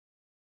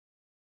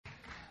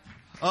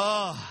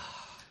Oh,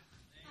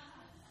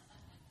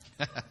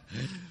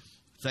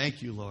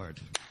 thank you, Lord.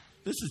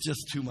 This is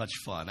just too much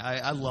fun.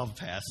 I love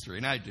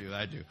pastoring. I do.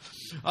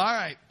 All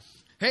right.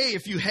 Hey,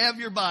 if you have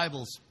your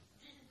Bibles,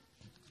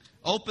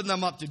 open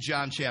them up to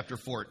John chapter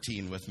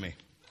 14 with me.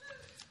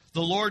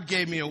 The Lord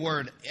gave me a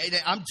word.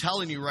 I'm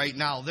telling you right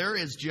now, there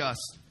is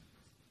just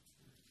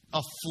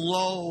a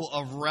flow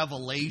of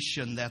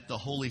revelation that the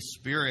Holy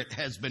Spirit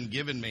has been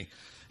given me.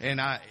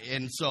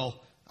 And so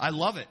I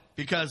love it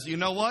because you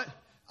know what?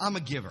 I'm a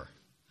giver.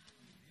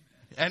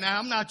 And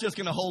I'm not just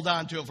going to hold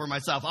on to it for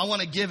myself. I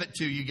want to give it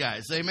to you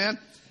guys. Amen?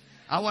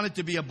 I want it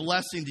to be a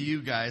blessing to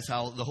you guys,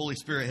 how the Holy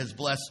Spirit has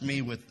blessed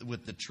me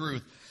with the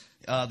truth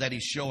that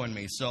He's showing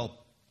me. So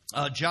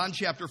John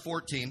chapter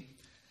 14.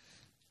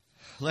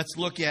 Let's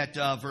look at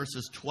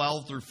verses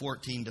 12 through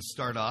 14 to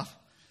start off.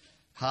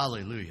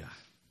 Hallelujah.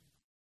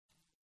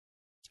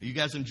 Are you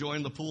guys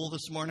enjoying the pool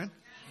this morning?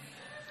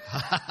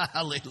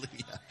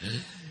 Hallelujah.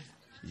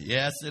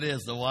 Yes, it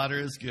is. The water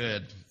is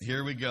good.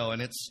 Here we go,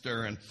 and it's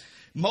stirring.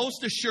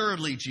 Most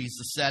assuredly,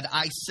 Jesus said,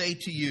 I say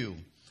to you,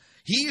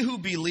 he who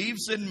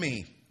believes in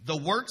me, the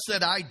works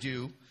that I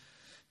do,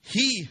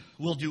 he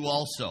will do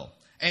also.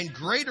 And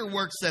greater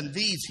works than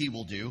these he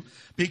will do,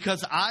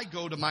 because I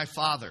go to my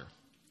Father.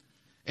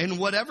 And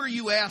whatever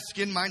you ask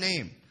in my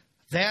name,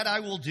 that I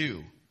will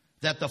do,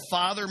 that the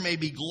Father may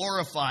be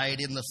glorified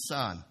in the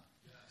Son.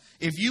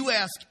 If you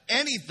ask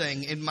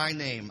anything in my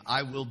name,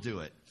 I will do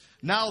it.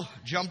 Now,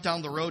 jump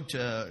down the road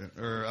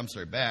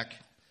back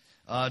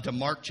to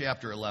Mark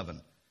chapter 11.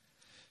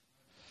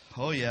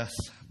 Oh, yes,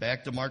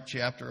 back to Mark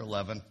chapter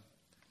 11.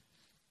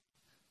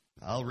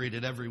 I'll read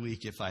it every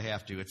week if I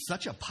have to. It's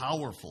such a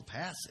powerful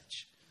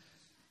passage.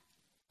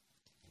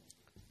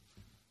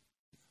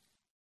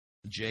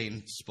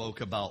 Jane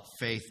spoke about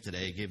faith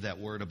today, gave that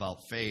word about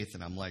faith,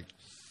 and I'm like,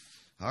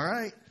 all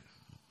right,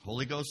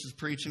 Holy Ghost is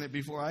preaching it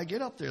before I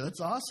get up there.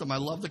 That's awesome. I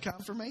love the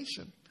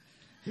confirmation.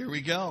 Here we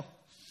go.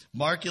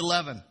 Mark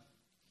 11,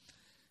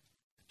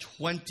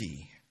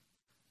 20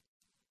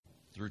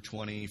 through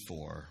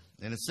 24.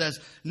 And it says,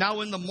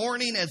 now in the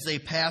morning as they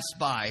passed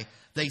by,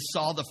 they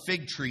saw the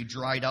fig tree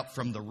dried up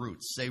from the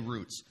roots. Say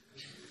roots.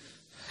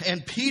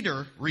 And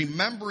Peter,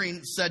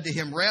 remembering, said to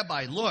him,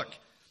 Rabbi, look,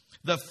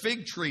 the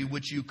fig tree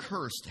which you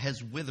cursed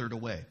has withered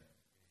away.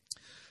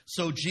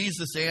 So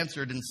Jesus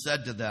answered and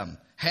said to them,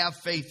 have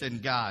faith in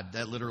God.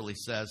 That literally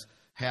says,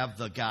 have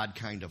the God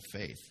kind of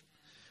faith.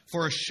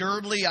 For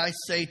assuredly I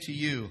say to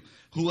you,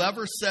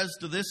 whoever says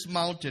to this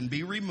mountain,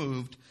 be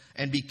removed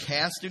and be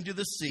cast into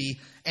the sea,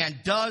 and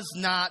does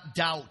not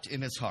doubt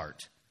in his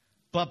heart,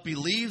 but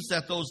believes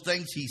that those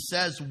things he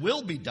says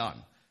will be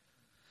done,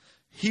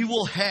 he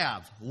will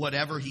have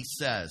whatever he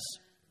says.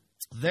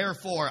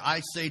 Therefore,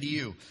 I say to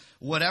you,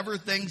 whatever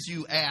things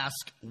you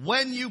ask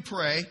when you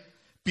pray,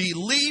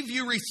 believe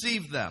you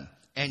receive them,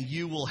 and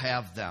you will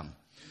have them.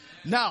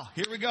 Now,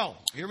 here we go.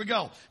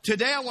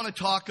 Today I want to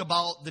talk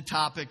about the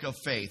topic of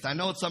faith. I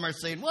know some are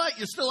saying, what,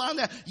 you're still on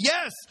that?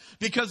 Yes,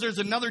 because there's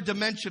another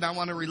dimension I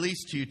want to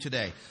release to you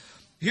today.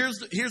 Here's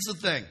the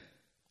thing.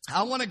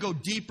 I want to go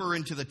deeper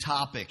into the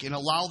topic and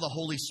allow the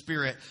Holy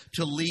Spirit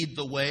to lead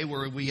the way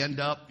where we end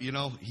up. You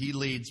know, He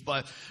leads.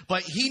 But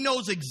He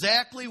knows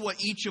exactly what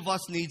each of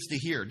us needs to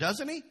hear,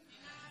 doesn't He?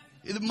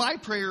 My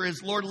prayer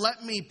is, Lord,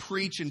 let me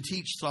preach and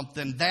teach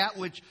something, that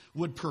which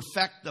would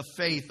perfect the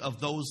faith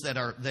of those that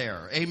are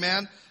there.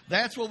 Amen?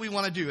 That's what we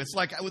want to do. It's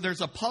like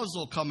there's a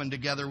puzzle coming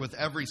together with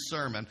every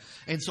sermon.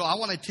 And so I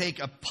want to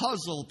take a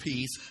puzzle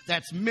piece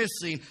that's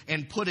missing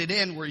and put it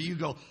in where you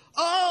go,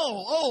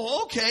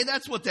 oh, okay,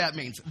 that's what that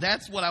means.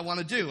 That's what I want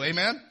to do.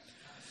 Amen?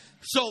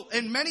 So,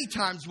 and many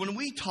times when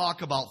we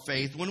talk about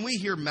faith, when we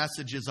hear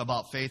messages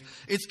about faith,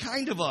 it's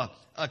kind of a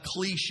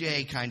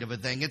cliche kind of a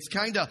thing. It's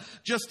kind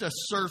of just a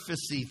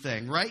surfacey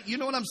thing, right? You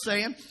know what I'm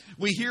saying?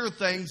 We hear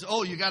things,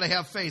 oh, you got to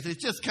have faith.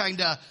 It's just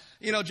kind of,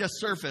 just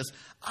surface.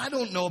 I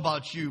don't know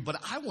about you, but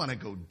I want to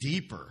go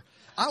deeper.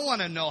 I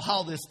want to know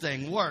how this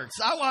thing works.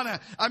 I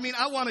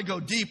want to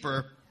go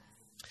deeper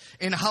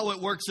in how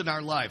it works in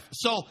our life.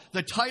 So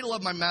the title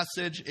of my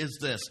message is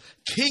this: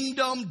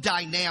 Kingdom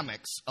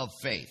Dynamics of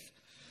Faith.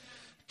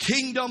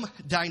 Kingdom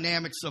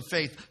dynamics of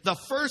faith. The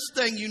first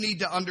thing you need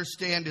to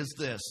understand is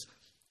this.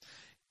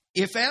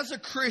 If as a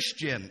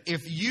Christian,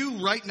 if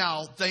you right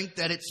now think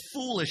that it's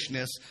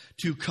foolishness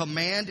to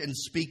command and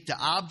speak to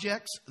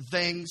objects,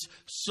 things,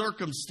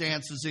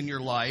 circumstances in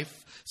your life,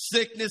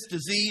 sickness,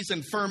 disease,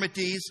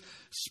 infirmities,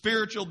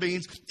 spiritual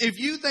beings, if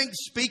you think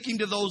speaking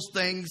to those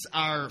things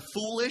are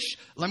foolish,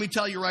 let me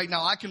tell you right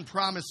now, I can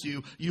promise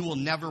you, you will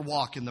never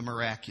walk in the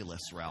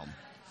miraculous realm.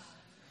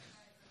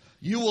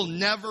 You will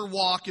never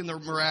walk in the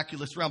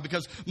miraculous realm,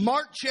 because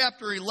Mark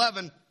chapter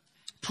 11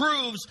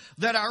 proves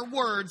that our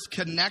words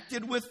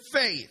connected with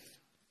faith,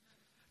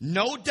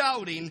 no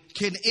doubting,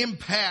 can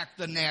impact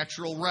the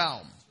natural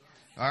realm.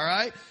 All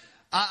right?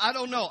 I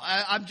don't know.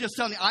 I'm just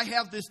telling you, I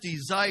have this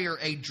desire,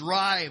 a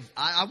drive.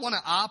 I want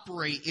to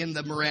operate in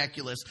the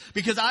miraculous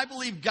because I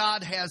believe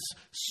God has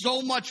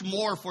so much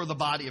more for the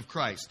body of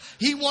Christ.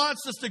 He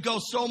wants us to go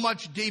so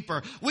much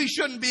deeper. We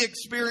shouldn't be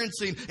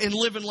experiencing and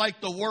living like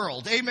the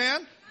world.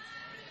 Amen?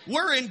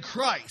 We're in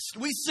Christ.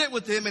 We sit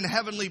with Him in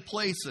heavenly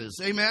places.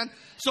 Amen?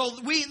 So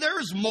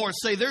there's more.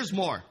 Say, there's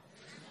more.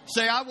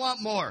 Say, I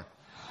want more.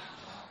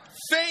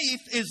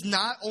 Faith is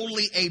not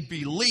only a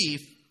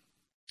belief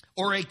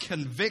or a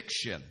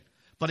conviction,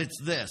 but it's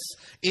this.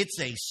 It's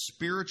a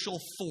spiritual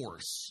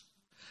force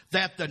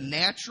that the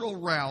natural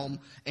realm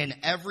and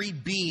every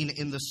being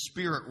in the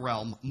spirit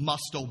realm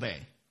must obey.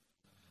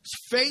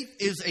 Faith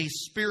is a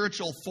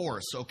spiritual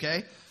force,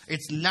 okay?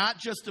 It's not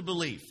just a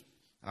belief,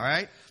 all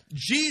right?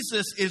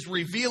 Jesus is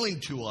revealing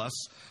to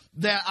us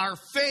that our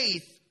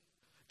faith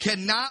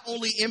can not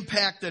only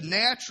impact the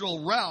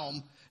natural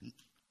realm,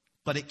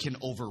 but it can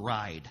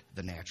override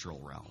the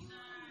natural realm.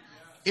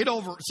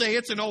 Say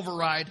it's an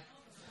override.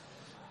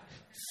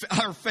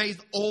 Our faith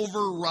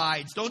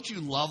overrides. Don't you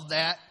love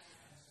that?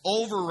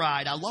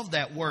 Override. I love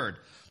that word.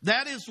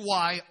 That is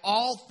why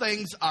all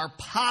things are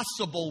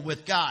possible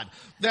with God.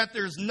 That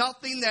there's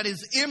nothing that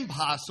is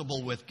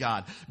impossible with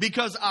God.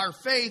 Because our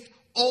faith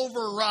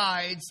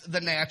overrides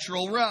the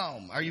natural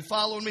realm. Are you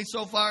following me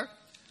so far?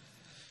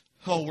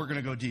 Oh, we're going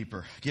to go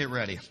deeper. Get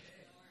ready.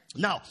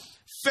 Now,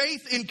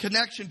 faith in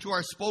connection to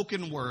our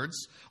spoken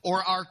words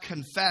or our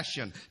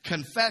confession.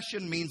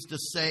 Confession means to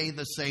say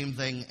the same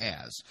thing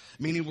as.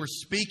 Meaning we're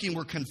speaking,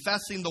 we're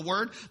confessing the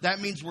word. That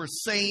means we're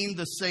saying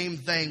the same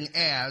thing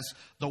as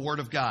the word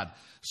of God.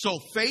 So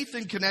faith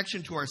in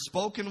connection to our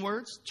spoken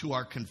words, to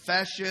our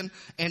confession,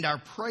 and our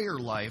prayer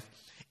life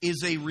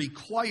is a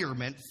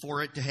requirement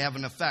for it to have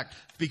an effect.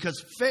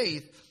 Because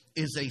faith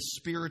is a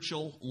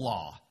spiritual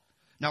law.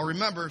 Now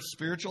remember,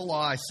 spiritual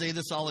law, I say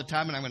this all the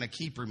time and I'm going to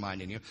keep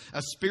reminding you.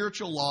 A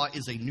spiritual law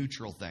is a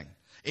neutral thing.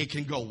 It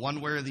can go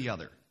one way or the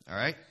other, all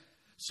right?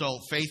 So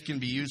faith can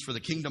be used for the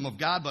kingdom of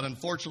God, but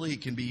unfortunately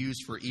it can be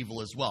used for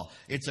evil as well.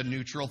 It's a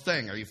neutral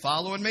thing. Are you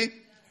following me?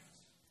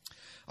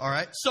 All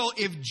right. So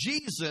if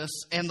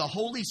Jesus and the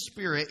Holy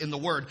Spirit in the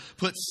Word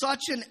put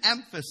such an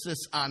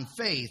emphasis on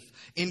faith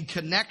in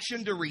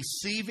connection to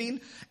receiving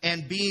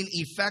and being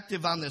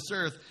effective on this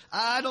earth,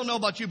 I don't know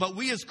about you, but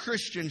we as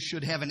Christians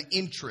should have an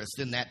interest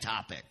in that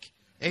topic.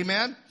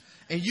 Amen?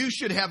 And you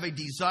should have a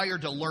desire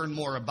to learn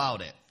more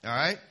about it. All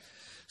right?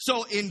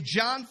 So in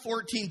John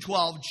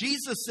 14:12,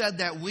 Jesus said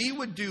that we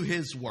would do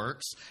His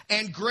works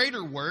and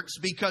greater works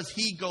because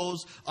He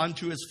goes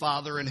unto His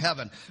Father in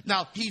heaven.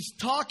 Now, He's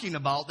talking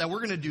about that we're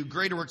going to do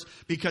greater works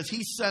because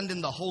He's sending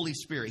the Holy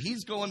Spirit.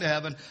 He's going to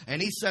heaven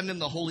and He's sending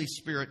the Holy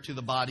Spirit to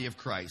the body of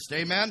Christ.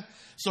 Amen?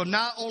 So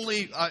not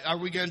only are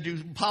we going to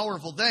do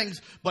powerful things,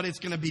 but it's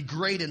going to be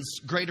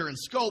greater in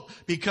scope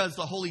because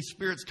the Holy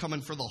Spirit's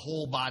coming for the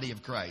whole body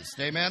of Christ.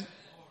 Amen?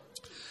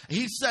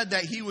 He said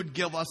that He would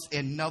give us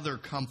another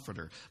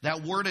comforter.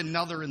 That word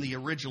another in the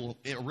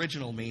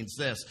original means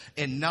this,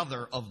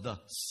 another of the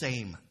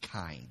same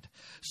kind.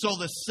 So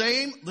the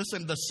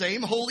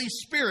same Holy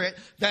Spirit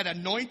that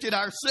anointed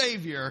our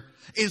Savior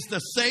is the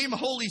same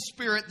Holy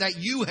Spirit that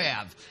you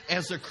have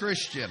as a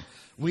Christian.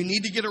 We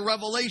need to get a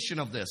revelation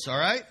of this, all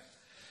right?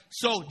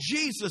 So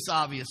Jesus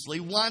obviously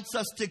wants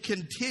us to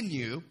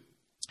continue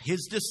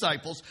His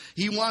disciples.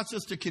 He wants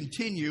us to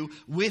continue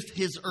with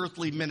His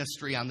earthly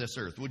ministry on this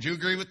earth. Would you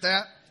agree with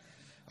that?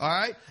 All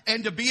right.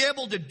 And to be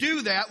able to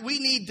do that, we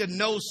need to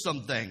know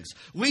some things.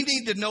 We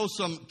need to know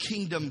some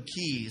kingdom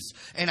keys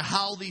and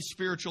how these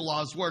spiritual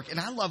laws work. And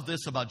I love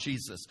this about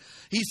Jesus.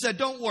 He said,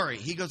 don't worry.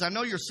 He goes, I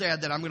know you're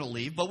sad that I'm going to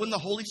leave, but when the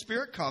Holy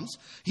Spirit comes,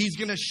 He's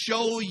going to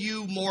show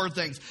you more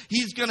things.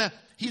 He's going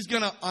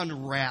to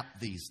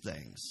unwrap these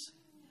things.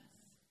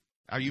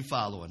 Are you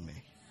following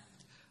me?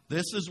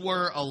 This is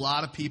where a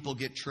lot of people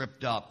get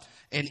tripped up,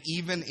 and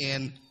even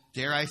in,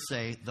 dare I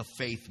say, the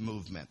faith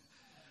movement.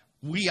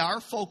 We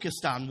are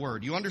focused on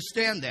word. You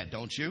understand that,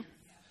 don't you?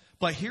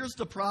 But here's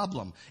the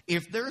problem.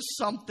 If there's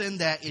something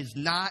that is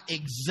not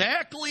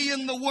exactly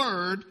in the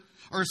word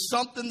or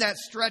something that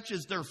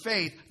stretches their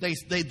faith,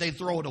 they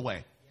throw it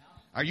away.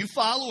 Are you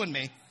following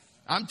me?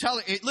 I'm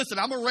telling you, listen,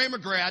 I'm a Rhema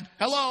grad.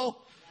 Hello.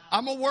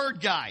 I'm a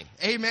word guy.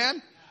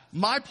 Amen.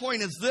 My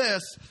point is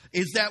this,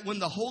 is that when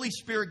the Holy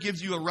Spirit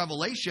gives you a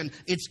revelation,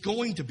 it's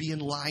going to be in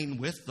line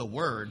with the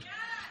Word.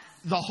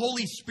 The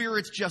Holy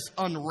Spirit's just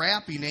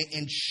unwrapping it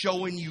and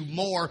showing you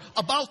more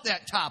about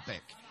that topic.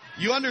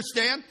 You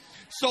understand?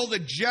 So the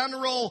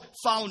general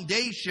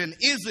foundation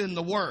is in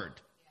the Word.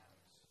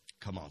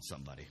 Come on,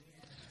 somebody.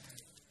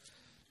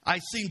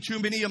 I've seen too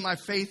many of my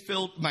faith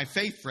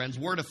friends,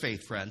 Word of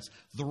Faith friends,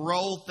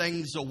 throw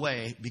things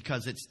away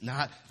because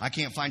I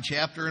can't find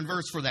chapter and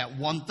verse for that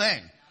one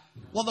thing.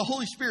 Well, the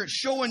Holy Spirit's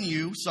showing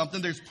you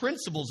something. There's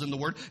principles in the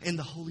Word, and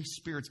the Holy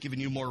Spirit's giving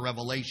you more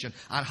revelation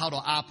on how to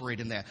operate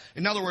in that.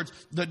 In other words,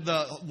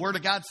 the Word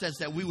of God says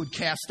that we would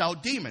cast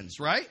out demons,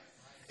 right?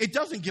 It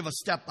doesn't give us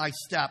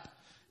step-by-step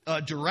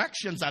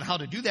directions on how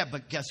to do that,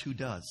 but guess who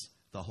does?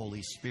 The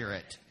Holy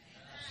Spirit.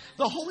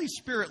 The Holy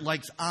Spirit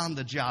likes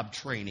on-the-job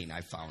training,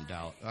 I found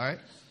out, all right?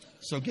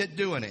 So get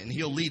doing it, and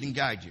He'll lead and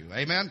guide you.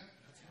 Amen?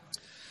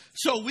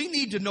 So we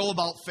need to know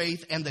about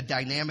faith and the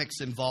dynamics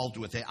involved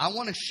with it. I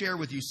want to share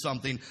with you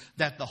something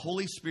that the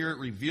Holy Spirit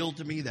revealed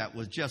to me that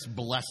was just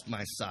blessed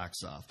my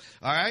socks off.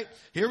 All right?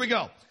 Here we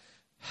go.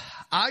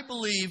 I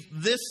believe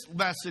this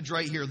message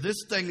right here, this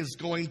thing is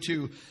going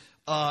to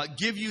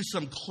give you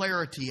some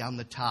clarity on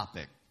the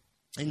topic.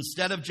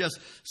 Instead of just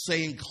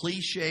saying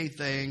cliche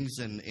things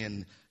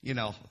and you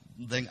know,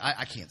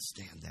 I can't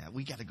stand that.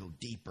 We got to go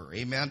deeper.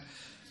 Amen?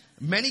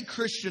 Many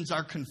Christians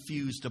are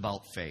confused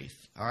about faith,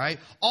 all right?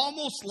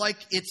 Almost like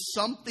it's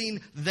something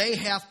they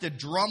have to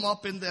drum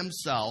up in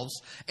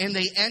themselves, and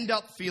they end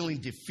up feeling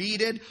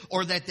defeated,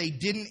 or that they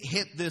didn't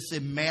hit this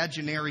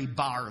imaginary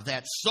bar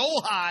that's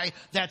so high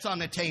that's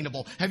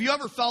unattainable. Have you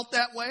ever felt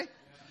that way?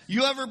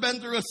 You ever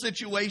been through a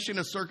situation,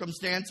 a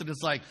circumstance, and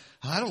it's like,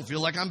 I don't feel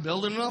like I'm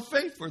building enough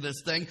faith for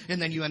this thing,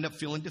 and then you end up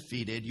feeling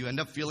defeated, you end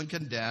up feeling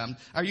condemned.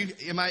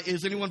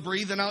 Is anyone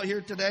breathing out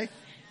here today?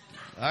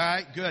 All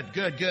right,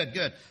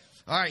 good.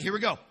 All right, here we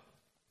go.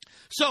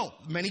 So,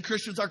 many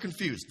Christians are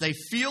confused. They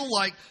feel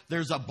like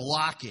there's a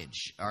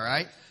blockage, all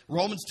right?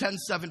 Romans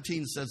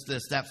 10:17 says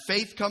this, that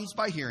faith comes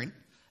by hearing,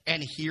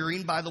 and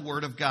hearing by the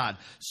Word of God.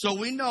 So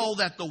we know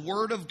that the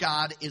Word of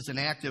God is an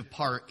active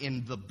part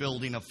in the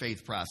building of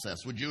faith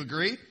process. Would you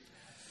agree?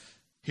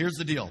 Here's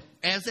the deal.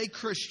 As a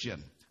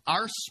Christian,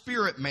 our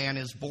spirit man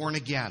is born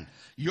again.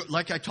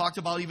 Like I talked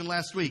about even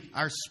last week,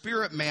 our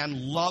spirit man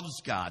loves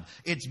God.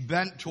 It's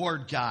bent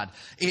toward God.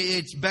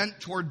 It's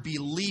bent toward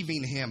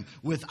believing Him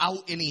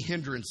without any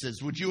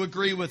hindrances. Would you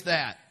agree with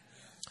that?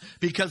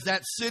 Because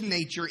that sin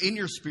nature in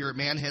your spirit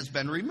man has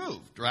been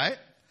removed, right?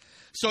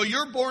 So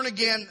your born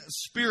again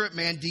spirit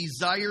man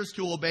desires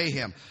to obey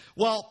Him.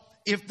 Well,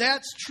 if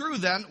that's true,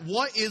 then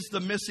what is the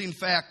missing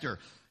factor?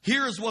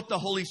 Here's what the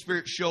Holy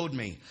Spirit showed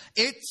me.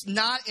 It's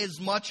not as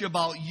much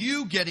about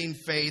you getting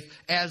faith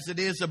as it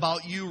is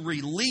about you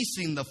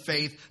releasing the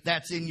faith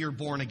that's in your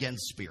born again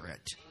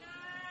spirit.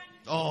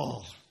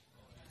 Oh.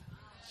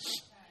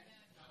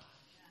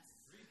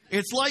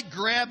 It's like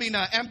grabbing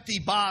an empty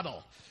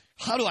bottle.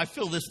 How do I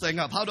fill this thing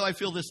up? How do I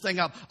fill this thing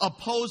up?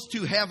 Opposed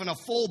to having a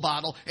full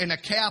bottle and a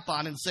cap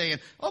on and saying,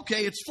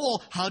 okay, it's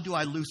full. How do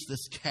I loose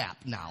this cap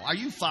now? Are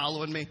you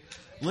following me?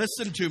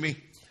 Listen to me.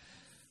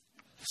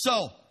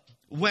 So,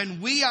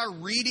 when we are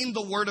reading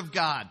the Word of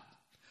God,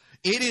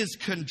 it is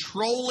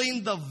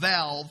controlling the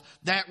valve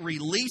that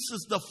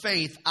releases the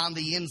faith on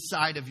the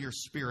inside of your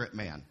spirit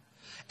man.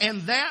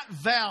 And that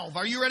valve,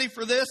 are you ready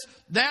for this?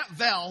 That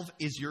valve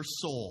is your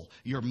soul,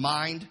 your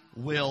mind,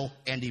 will,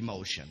 and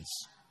emotions.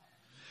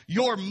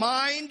 Your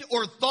mind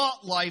or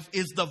thought life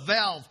is the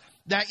valve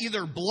that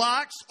either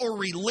blocks or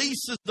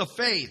releases the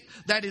faith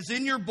that is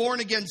in your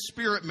born again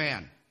spirit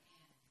man.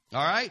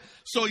 All right?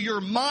 So your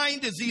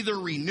mind is either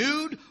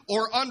renewed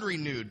or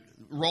unrenewed.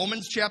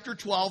 Romans chapter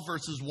 12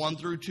 verses 1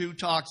 through 2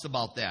 talks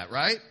about that,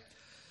 right?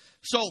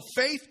 So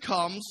faith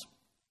comes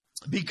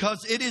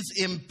because it is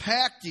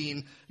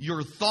impacting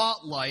your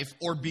thought life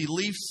or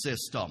belief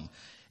system.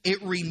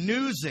 It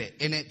renews it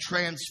and it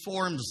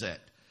transforms it.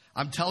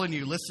 I'm telling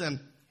you,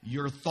 listen,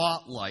 your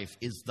thought life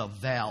is the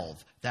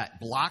valve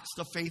that blocks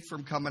the faith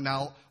from coming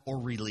out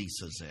or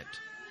releases it.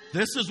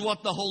 This is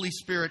what the Holy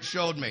Spirit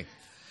showed me.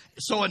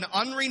 So an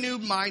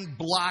unrenewed mind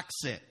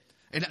blocks it.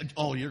 And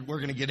we're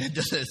going to get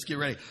into this. Get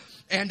ready.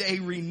 And a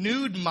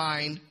renewed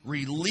mind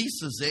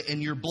releases it,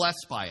 and you're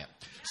blessed by it.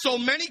 So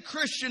many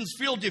Christians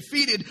feel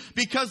defeated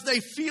because they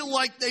feel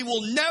like they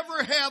will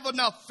never have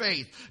enough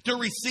faith to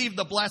receive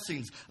the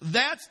blessings.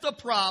 That's the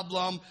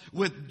problem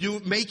with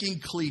making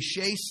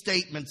cliche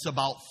statements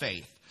about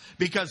faith.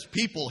 Because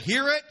people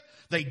hear it,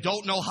 they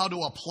don't know how to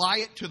apply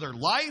it to their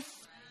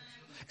life,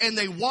 and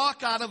they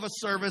walk out of a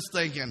service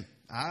thinking,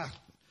 I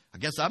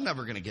guess I'm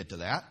never going to get to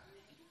that.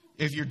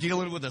 If you're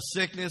dealing with a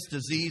sickness,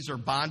 disease, or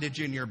bondage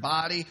in your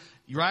body,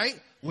 right?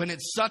 When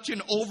it's such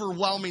an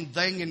overwhelming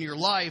thing in your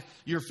life,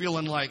 you're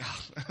feeling like,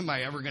 am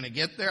I ever going to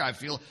get there? I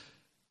feel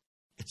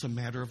it's a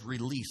matter of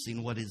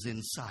releasing what is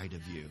inside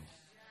of you.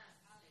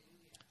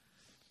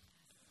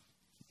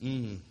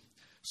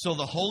 So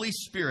the Holy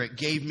Spirit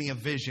gave me a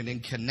vision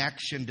in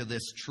connection to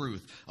this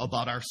truth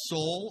about our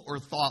soul or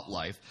thought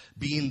life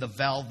being the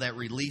valve that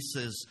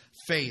releases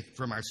faith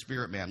from our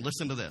spirit man.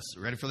 Listen to this.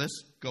 Ready for this?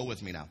 Go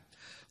with me now.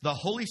 The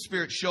Holy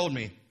Spirit showed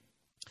me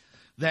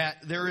that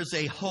there is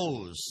a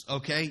hose,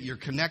 okay? You're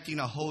connecting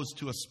a hose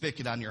to a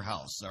spigot on your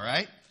house, all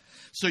right?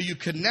 So you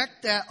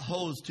connect that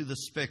hose to the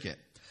spigot.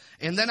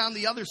 And then on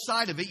the other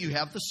side of it, you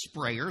have the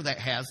sprayer that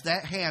has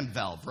that hand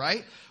valve,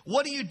 right?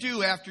 What do you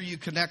do after you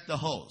connect the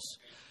hose?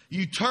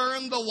 You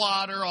turn the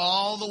water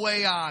all the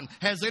way on.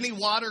 Has any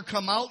water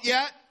come out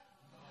yet?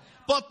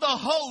 But the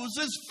hose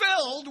is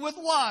filled with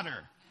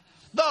water.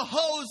 The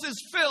hose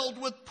is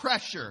filled with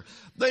pressure.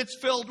 It's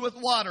filled with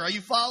water. Are you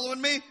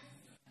following me?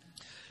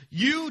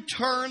 You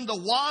turn the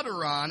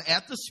water on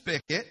at the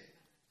spigot.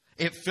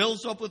 It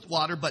fills up with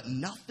water, but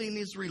nothing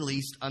is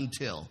released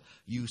until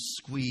you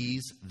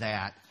squeeze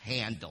that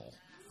handle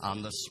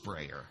on the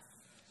sprayer.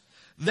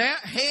 That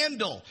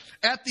handle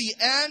at the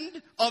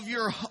end of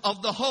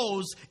the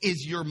hose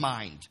is your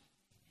mind,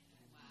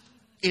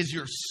 is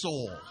your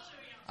soul.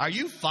 Are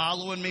you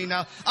following me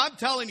now? I'm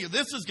telling you,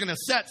 this is going to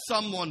set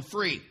someone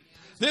free.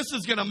 This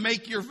is going to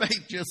make your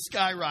faith just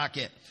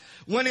skyrocket.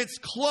 When it's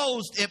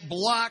closed, it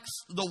blocks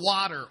the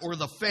water or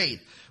the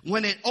faith.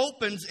 When it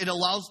opens, it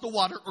allows the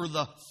water or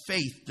the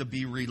faith to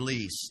be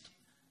released.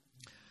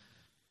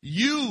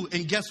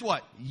 And guess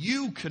what?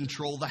 You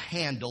control the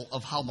handle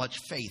of how much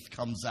faith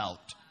comes out.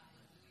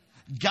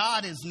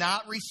 God is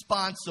not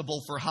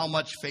responsible for how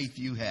much faith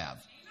you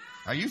have.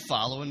 Are you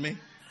following me?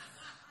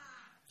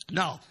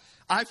 Now,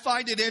 I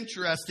find it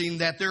interesting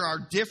that there are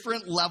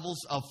different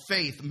levels of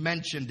faith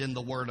mentioned in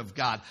the Word of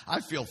God.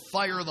 I feel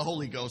fire of the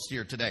Holy Ghost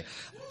here today.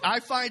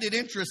 I find it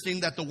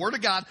interesting that the Word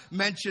of God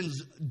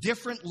mentions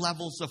different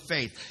levels of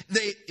faith.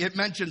 It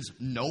mentions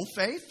no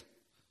faith,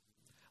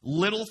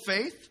 little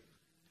faith,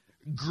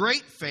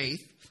 great faith,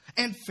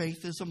 and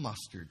faith is a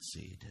mustard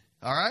seed.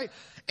 All right?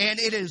 And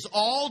it is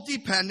all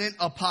dependent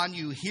upon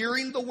you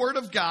hearing the Word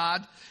of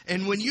God.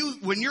 And when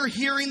you're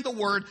hearing the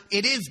Word,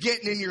 it is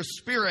getting in your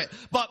spirit.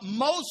 But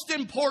most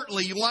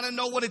importantly, you want to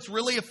know what it's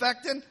really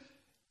affecting?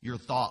 Your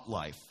thought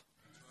life.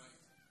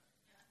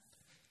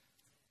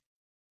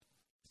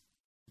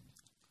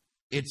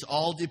 It's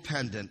all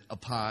dependent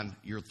upon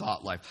your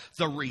thought life.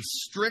 The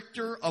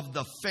restrictor of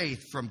the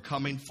faith from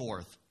coming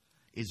forth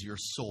is your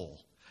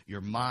soul,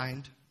 your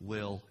mind,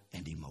 will,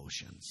 and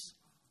emotions.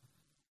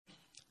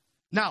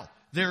 Now,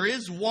 there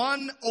is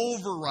one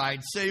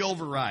override. Say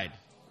override.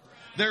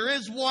 There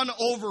is one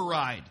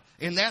override,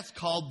 and that's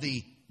called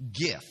the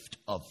gift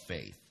of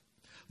faith.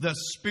 The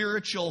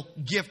spiritual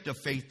gift of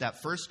faith that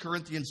 1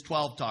 Corinthians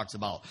 12 talks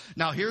about.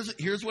 Now,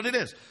 here's what it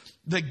is.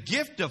 The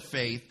gift of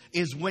faith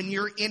is when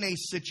you're in a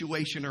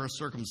situation or a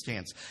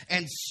circumstance,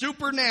 and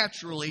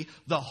supernaturally,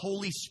 the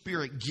Holy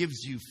Spirit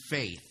gives you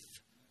faith.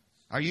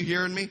 Are you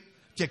hearing me?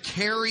 To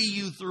carry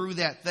you through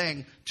that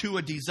thing to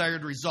a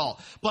desired result.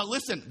 But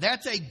listen,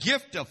 that's a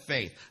gift of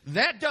faith.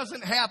 That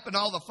doesn't happen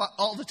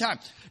all the time.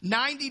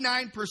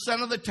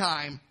 99% of the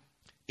time,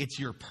 it's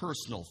your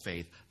personal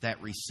faith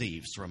that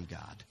receives from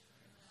God.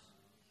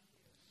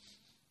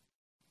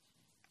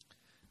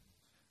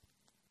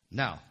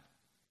 Now,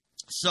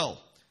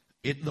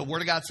 the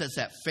Word of God says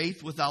that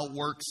faith without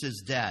works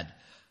is dead.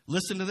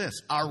 Listen to this.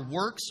 Our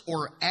works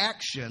or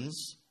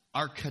actions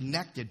are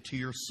connected to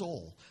your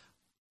soul,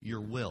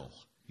 your will,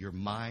 your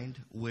mind,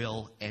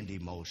 will, and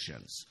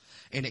emotions.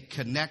 And it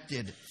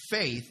connected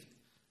faith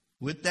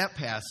with that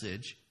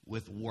passage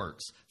with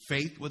works.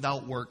 Faith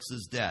without works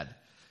is dead.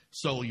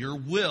 So your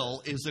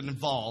will is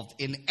involved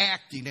in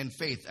acting in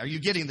faith. Are you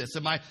getting this?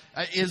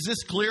 Is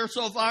this clear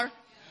so far?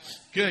 Yes.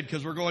 Good,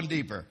 because we're going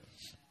deeper.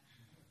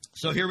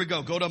 So here we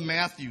go. Go to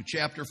Matthew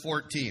chapter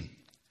 14.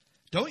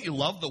 Don't you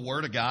love the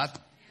Word of God?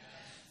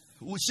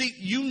 See,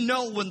 you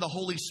know when the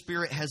Holy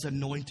Spirit has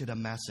anointed a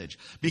message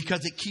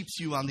because it keeps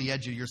you on the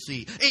edge of your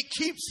seat. It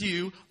keeps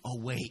you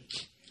awake.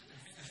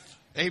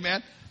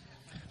 Amen?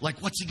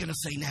 Like, what's he going to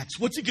say next?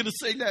 What's he going to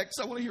say next?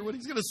 I want to hear what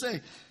he's going to say.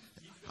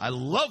 I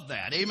love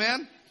that.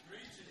 Amen?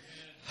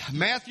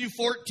 Matthew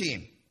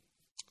 14.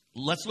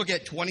 Let's look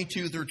at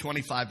 22 through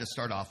 25 to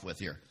start off with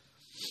here.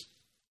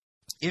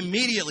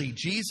 Immediately,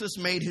 Jesus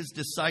made his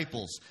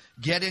disciples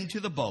get into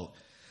the boat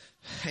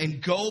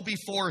and go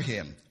before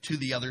him to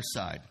the other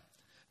side.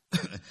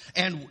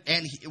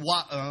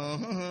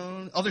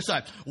 Other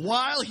side,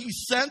 while he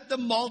sent the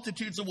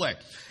multitudes away.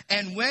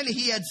 And when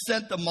he had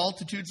sent the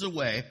multitudes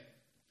away,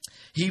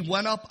 he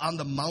went up on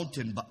the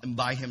mountain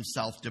by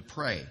himself to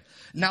pray.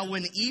 Now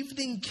when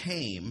evening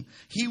came,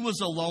 he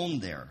was alone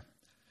there.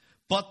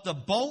 But the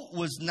boat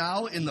was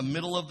now in the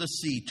middle of the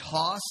sea,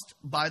 tossed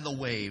by the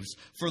waves,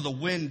 for the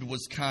wind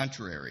was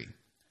contrary.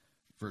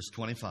 Verse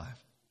 25.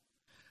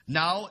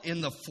 Now in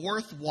the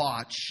fourth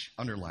watch,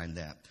 underline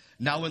that.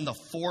 Now in the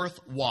fourth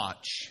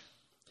watch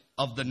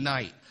of the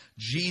night,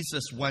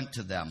 Jesus went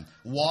to them,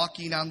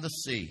 walking on the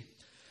sea.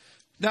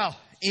 Now,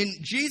 in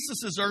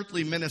Jesus'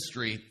 earthly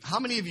ministry, how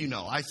many of you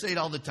know? I say it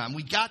all the time.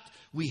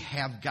 We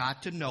have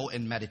got to know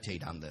and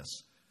meditate on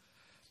this.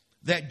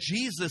 That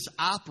Jesus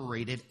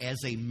operated as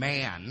a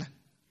man,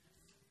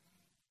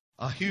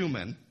 a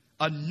human,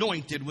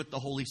 anointed with the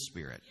Holy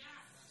Spirit.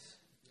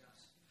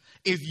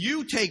 If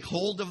you take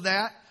hold of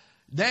that,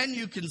 then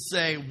you can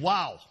say,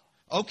 wow,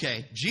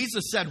 okay,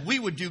 Jesus said we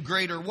would do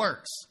greater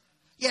works.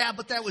 Yeah,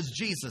 but that was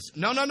Jesus.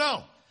 No.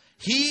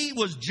 He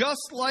was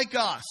just like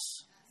us,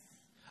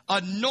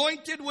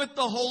 anointed with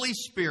the Holy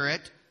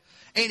Spirit,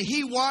 and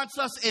he wants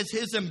us as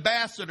his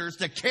ambassadors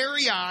to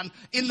carry on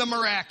in the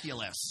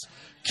miraculous.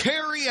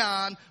 Carry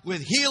on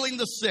with healing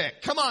the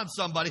sick. Come on,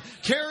 somebody.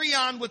 Carry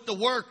on with the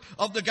work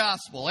of the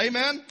gospel.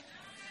 Amen?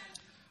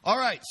 All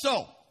right,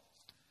 so,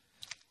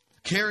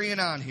 carrying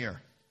on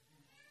here.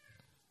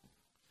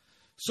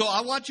 So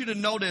I want you to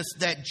notice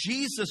that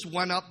Jesus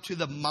went up to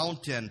the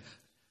mountain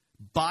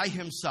by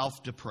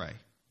himself to pray.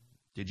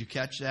 Did you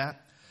catch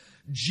that?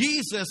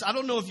 Jesus, I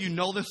don't know if you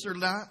know this or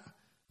not,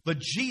 but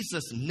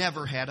Jesus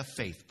never had a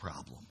faith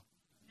problem.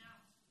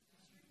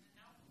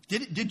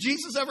 Did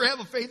Jesus ever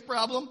have a faith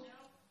problem?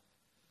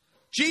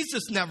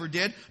 Jesus never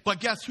did, but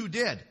guess who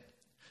did?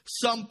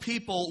 Some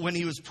people, when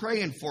he was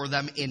praying for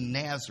them in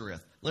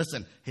Nazareth,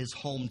 listen, his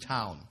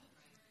hometown.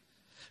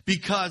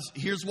 Because,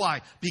 here's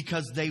why,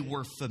 because they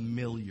were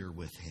familiar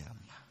with him.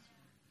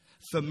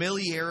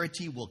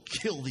 Familiarity will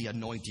kill the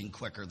anointing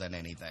quicker than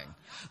anything.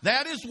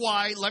 That is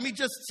why, let me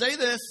just say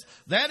this,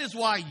 that is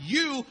why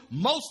you,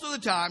 most of the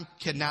time,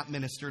 cannot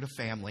minister to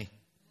family.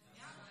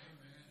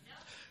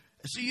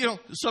 See,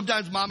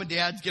 sometimes mom and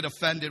dads get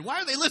offended.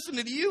 Why are they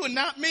listening to you and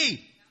not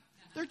me?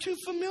 They're too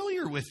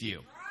familiar with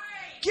you.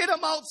 Get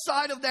them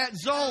outside of that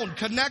zone.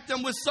 Connect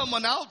them with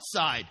someone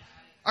outside.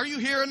 Are you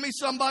hearing me,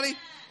 somebody?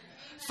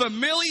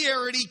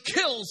 Familiarity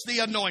kills the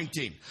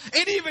anointing.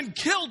 It even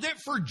killed it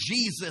for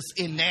Jesus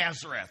in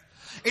Nazareth.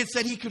 It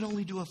said he could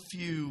only do a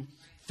few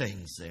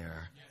things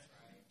there.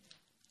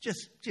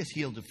 Just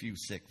healed a few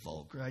sick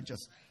folk, right?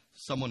 Just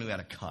someone who had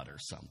a cut or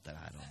something.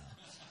 I don't know.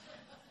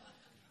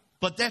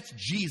 But that's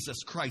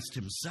Jesus Christ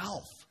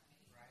himself.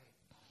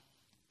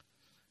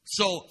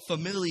 So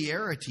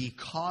familiarity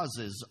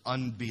causes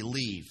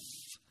unbelief.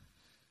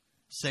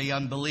 Say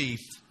unbelief.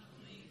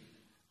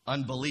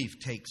 Unbelief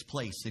takes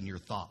place in your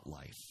thought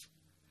life.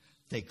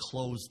 They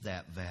closed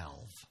that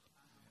valve.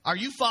 Are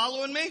you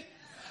following me?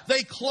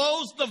 They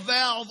closed the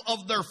valve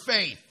of their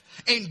faith.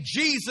 And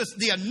Jesus,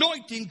 the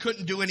anointing,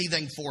 couldn't do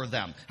anything for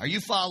them. Are you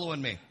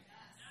following me?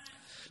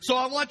 So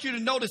I want you to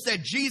notice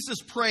that Jesus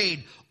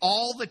prayed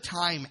all the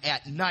time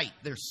at night.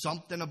 There's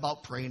something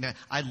about praying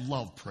I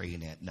love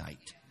praying at night.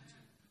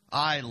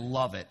 I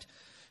love it.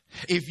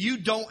 If you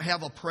don't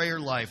have a prayer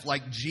life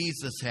like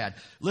Jesus had,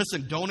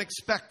 listen, don't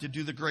expect to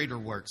do the greater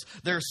works.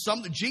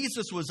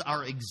 Jesus was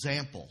our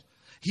example.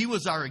 He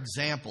was our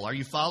example. Are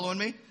you following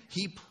me?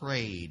 He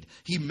prayed.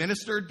 He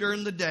ministered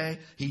during the day.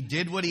 He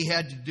did what he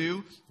had to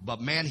do.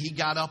 But man, he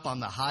got up on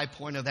the high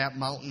point of that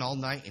mountain all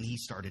night and he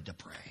started to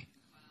pray.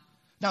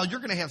 Now, you're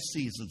going to have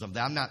seasons of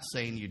that. I'm not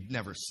saying you'd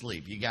never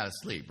sleep. You got to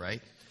sleep,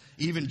 right?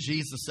 Even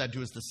Jesus said to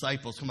his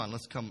disciples, come on,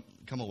 let's come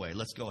away.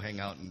 Let's go hang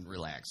out and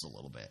relax a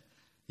little bit.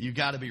 You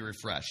got to be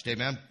refreshed.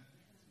 Amen?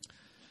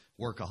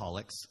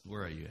 Workaholics,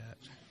 where are you at?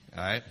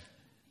 All right?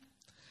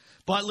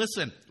 But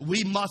listen,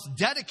 we must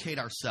dedicate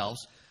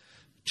ourselves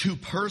to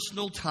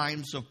personal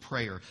times of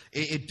prayer.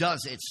 It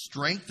does. It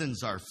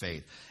strengthens our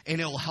faith.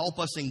 And it will help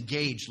us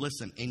engage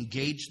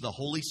the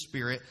Holy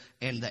Spirit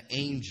and the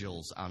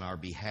angels on our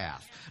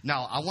behalf.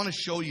 Now, I want to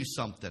show you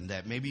something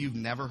that maybe you've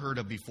never heard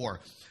of before.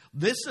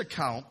 This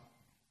account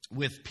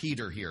with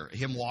Peter here,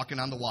 him walking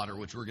on the water,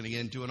 which we're going to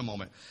get into in a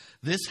moment.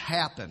 This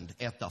happened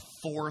at the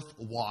fourth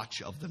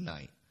watch of the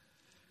night.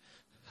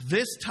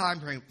 This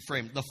time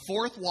frame, the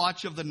fourth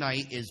watch of the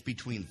night is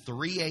between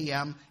 3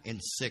 a.m. and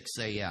 6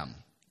 a.m.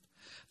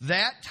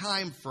 That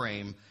time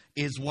frame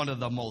is one of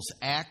the most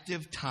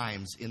active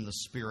times in the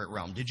spirit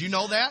realm. Did you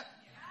know that?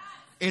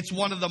 It's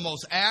one of the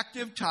most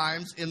active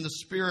times in the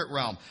spirit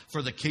realm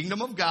for the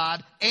kingdom of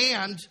God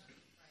and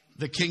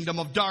the kingdom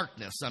of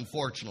darkness,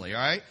 unfortunately,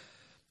 all right?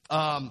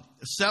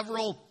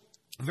 Several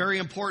very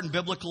important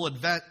biblical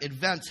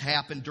events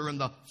happened during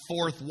the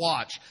fourth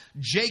watch.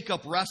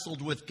 Jacob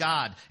wrestled with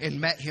God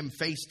and met him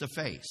face to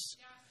face.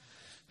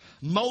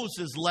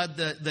 Moses led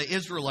the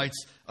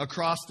Israelites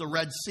across the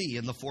Red Sea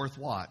in the fourth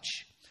watch.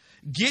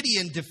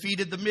 Gideon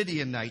defeated the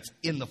Midianites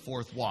in the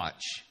fourth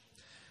watch.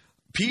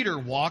 Peter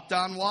walked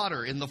on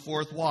water in the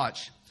fourth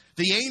watch.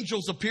 The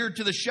angels appeared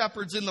to the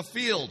shepherds in the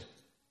field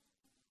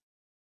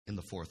in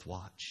the fourth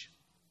watch.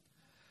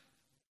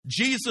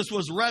 Jesus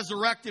was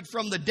resurrected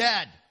from the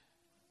dead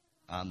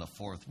on the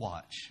fourth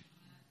watch,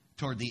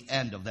 toward the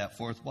end of that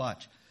fourth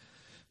watch.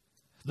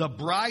 The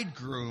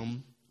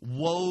bridegroom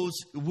woos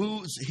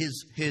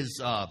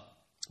his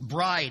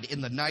bride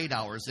in the night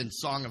hours in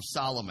Song of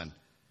Solomon,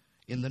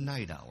 in the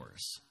night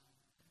hours.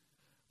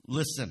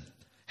 Listen,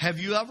 have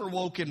you ever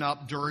woken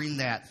up during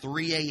that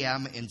 3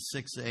 a.m. and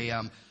 6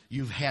 a.m.,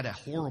 you've had a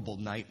horrible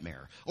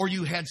nightmare, or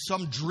you had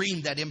some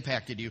dream that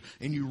impacted you,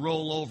 and you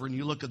roll over and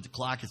you look at the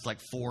clock, it's like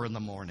 4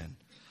 a.m.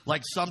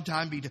 Like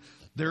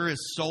there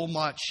is so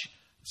much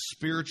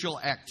spiritual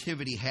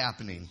activity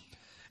happening.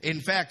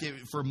 In fact,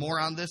 for more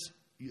on this,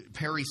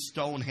 Perry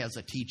Stone has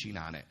a teaching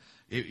on it.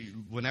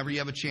 Whenever you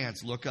have a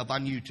chance, look up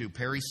on YouTube,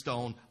 Perry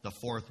Stone, The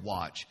Fourth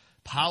Watch.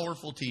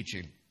 Powerful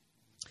teaching.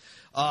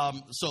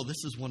 So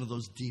this is one of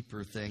those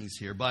deeper things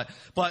here. But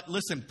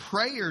listen,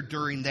 prayer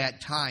during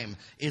that time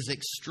is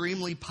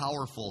extremely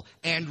powerful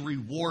and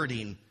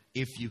rewarding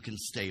if you can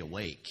stay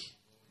awake.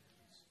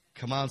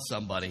 Come on,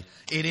 somebody.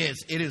 It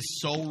is. It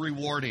is so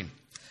rewarding.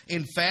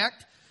 In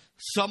fact,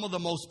 some of the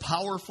most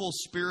powerful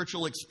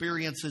spiritual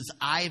experiences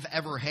I've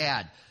ever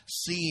had,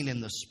 seeing in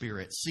the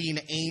Spirit, seeing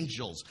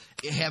angels,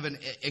 having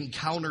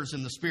encounters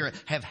in the Spirit,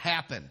 have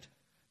happened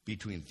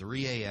between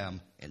 3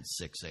 a.m. and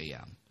 6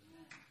 a.m.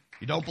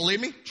 You don't believe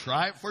me?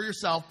 Try it for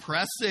yourself.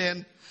 Press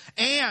in.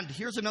 And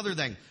here's another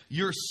thing.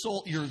 Your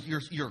soul,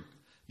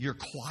 you're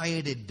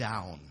quieted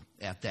down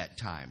at that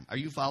time. Are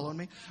you following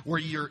me? Where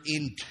you're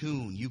in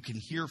tune. You can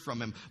hear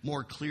from him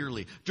more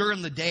clearly.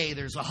 During the day,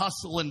 there's a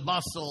hustle and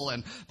bustle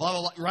and blah,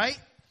 blah, blah, right?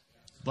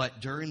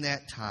 But during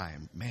that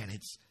time, man,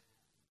 it's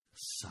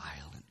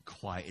silent,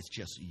 quiet. It's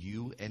just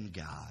you and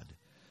God.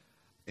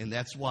 And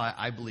that's why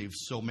I believe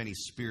so many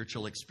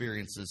spiritual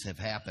experiences have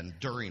happened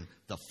during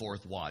the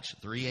fourth watch,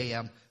 3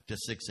 a.m. to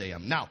 6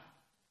 a.m. Now,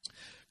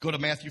 go to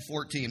Matthew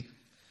 14,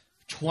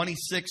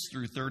 26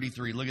 through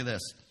 33. Look at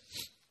this.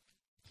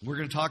 We're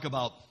going to talk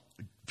about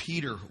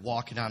Peter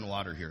walking on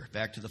water here.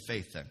 Back to the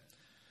faith thing.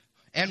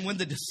 And when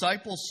the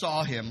disciples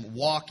saw him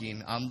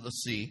walking on the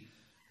sea,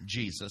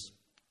 Jesus,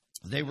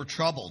 they were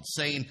troubled,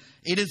 saying,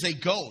 "It is a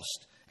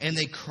ghost." And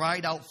they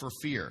cried out for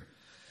fear.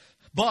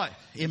 But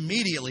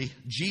immediately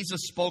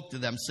Jesus spoke to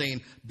them,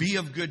 saying, "Be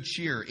of good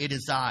cheer. It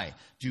is I.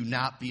 Do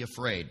not be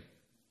afraid."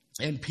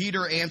 And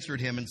Peter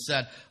answered him and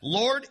said,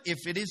 "Lord,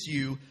 if it is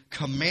you,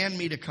 command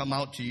me to come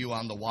out to you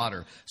on the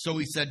water." So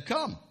he said,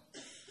 "Come."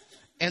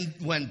 And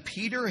when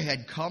Peter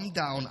had come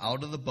down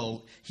out of the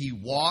boat, he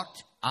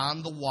walked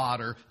on the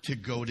water to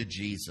go to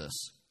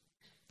Jesus.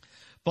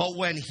 But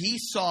when he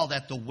saw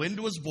that the wind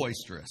was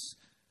boisterous,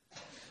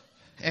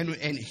 and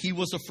he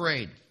was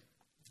afraid,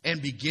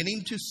 and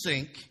beginning to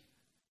sink,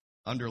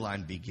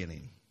 underline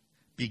beginning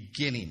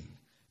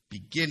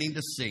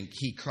to sink,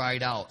 he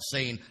cried out,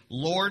 saying,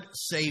 "Lord,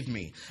 save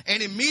me."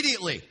 And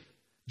immediately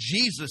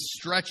Jesus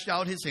stretched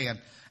out his hand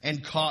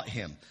and caught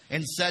him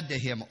and said to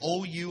him,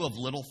 "O you of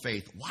little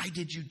faith, why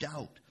did you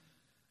doubt?"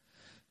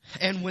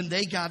 And when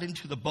they got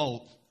into the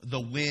boat, the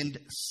wind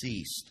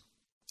ceased.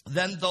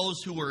 Then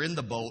those who were in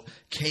the boat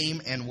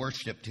came and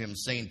worshiped him,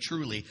 saying,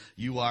 "Truly,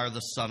 you are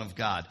the Son of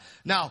God."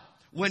 Now,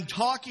 when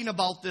talking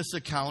about this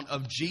account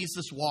of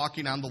Jesus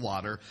walking on the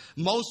water,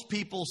 most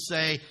people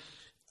say,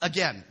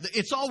 again,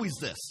 it's always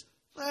this,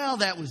 well,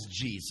 that was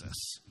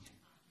Jesus.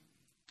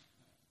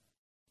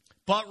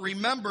 But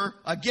remember,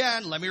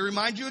 again, let me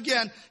remind you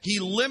again, he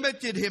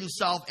limited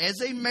himself as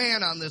a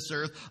man on this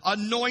earth,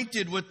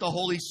 anointed with the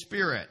Holy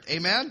Spirit.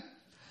 Amen?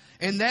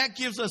 And that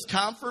gives us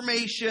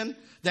confirmation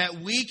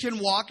that we can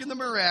walk in the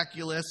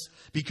miraculous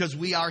because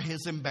we are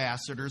his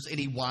ambassadors and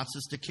he wants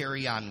us to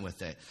carry on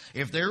with it.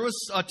 If there was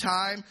a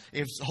time,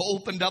 if it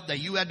opened up that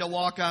you had to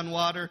walk on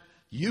water,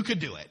 you could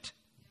do it.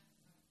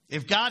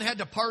 If God had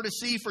to part a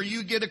sea for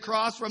you to get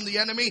across from the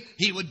enemy,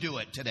 he would do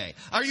it today.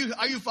 Are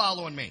you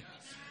following me?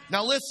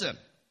 Now listen.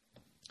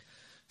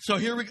 So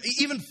here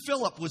even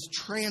Philip was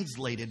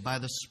translated by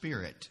the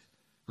Spirit.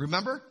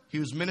 Remember? He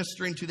was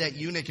ministering to that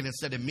eunuch and it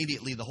said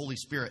immediately the Holy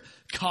Spirit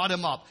caught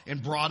him up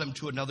and brought him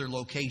to another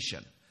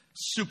location.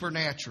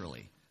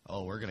 Supernaturally.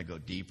 Oh, we're going to go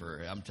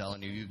deeper. I'm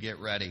telling you, you get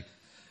ready.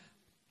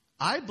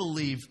 I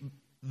believe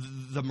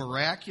the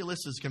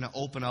miraculous is going to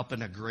open up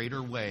in a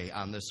greater way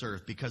on this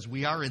earth because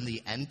we are in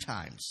the end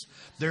times.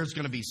 There's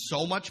going to be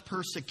so much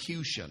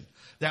persecution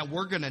that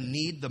we're going to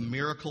need the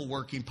miracle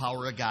working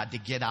power of God to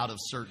get out of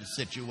certain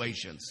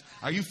situations.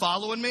 Are you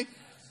following me?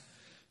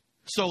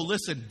 So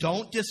listen,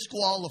 don't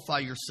disqualify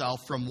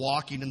yourself from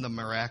walking in the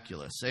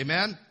miraculous.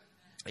 Amen?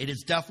 It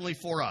is definitely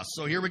for us.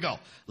 So here we go.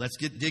 Let's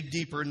dig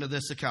deeper into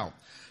this account.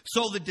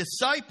 So the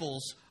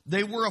disciples,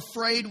 they were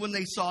afraid when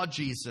they saw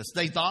Jesus.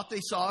 They thought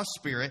they saw a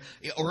spirit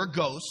or a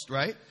ghost,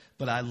 right?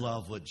 But I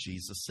love what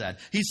Jesus said.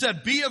 He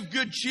said, "Be of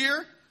good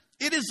cheer.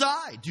 It is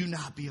I. Do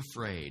not be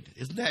afraid."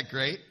 Isn't that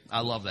great? I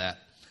love that.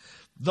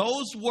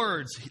 Those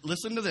words,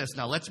 listen to this.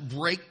 Now let's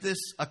break this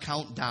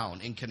account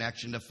down in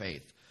connection to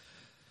faith.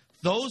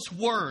 Those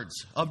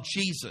words of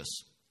Jesus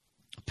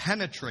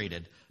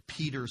penetrated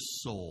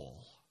Peter's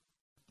soul.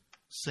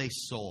 Say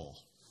soul.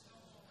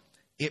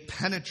 It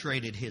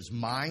penetrated his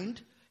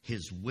mind,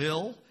 his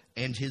will,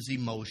 and his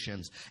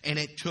emotions. And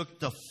it took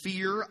the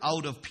fear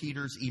out of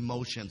Peter's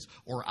emotions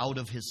or out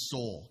of his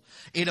soul.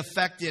 It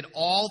affected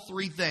all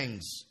three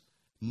things: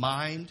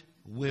 mind,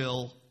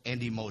 will,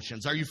 and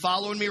emotions. Are you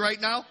following me right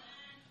now?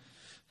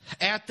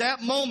 At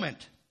that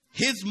moment,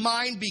 his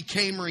mind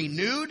became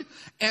renewed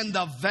and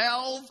the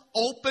valve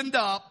opened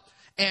up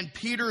and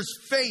Peter's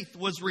faith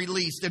was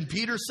released. And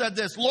Peter said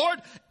this,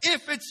 "Lord,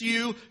 if it's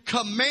you,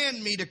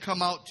 command me to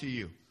come out to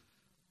you."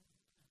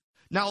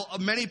 Now,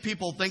 many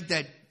people think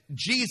that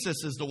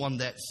Jesus is the one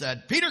that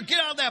said, "Peter, get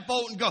out of that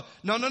boat and go."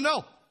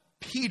 No.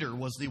 Peter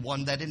was the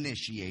one that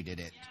initiated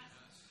it.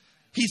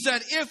 He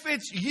said, "If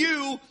it's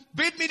you,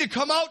 bid me to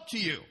come out to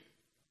you."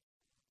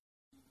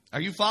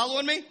 Are you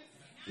following me?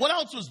 What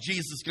else was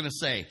Jesus going to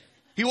say?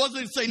 He wasn't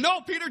going to say,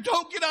 "No, Peter,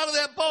 don't get out of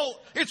that boat.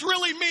 It's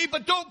really me,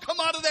 but don't come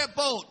out of that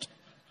boat."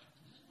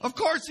 Of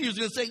course he was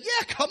going to say,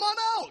 "Yeah, come on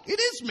out. It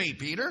is me,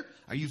 Peter."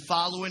 Are you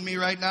following me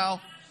right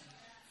now?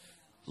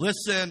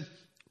 Listen,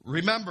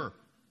 remember,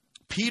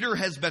 Peter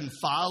has been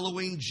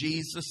following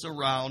Jesus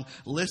around,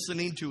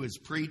 listening to his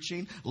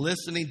preaching,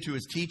 listening to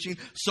his teaching.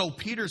 So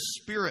Peter's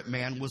spirit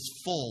man was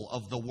full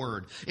of the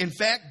Word. In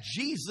fact,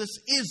 Jesus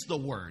is the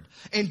Word.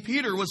 And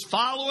Peter was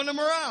following him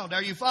around.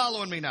 Are you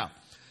following me now?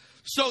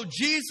 So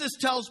Jesus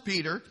tells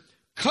Peter,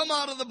 "Come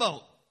out of the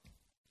boat."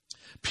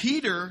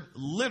 Peter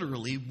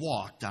literally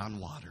walked on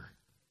water.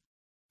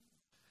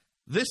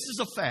 This is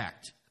a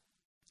fact.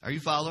 Are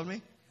you following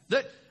me?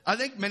 I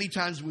think many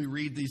times we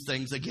read these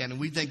things again and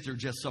we think they're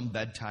just some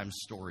bedtime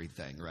story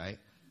thing, right?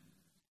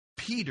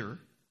 Peter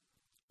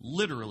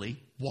literally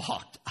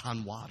walked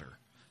on water.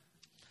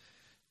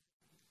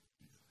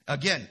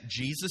 Again,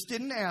 Jesus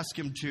didn't ask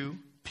him to.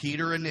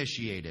 Peter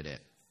initiated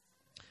it.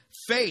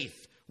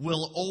 Faith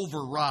will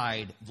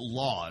override the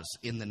laws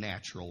in the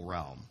natural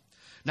realm.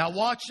 Now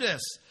watch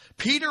this.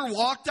 Peter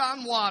walked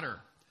on water,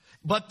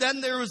 but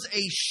then there was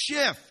a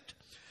shift.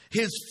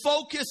 His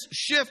focus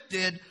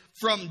shifted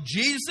from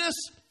Jesus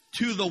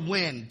to the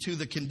wind, to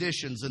the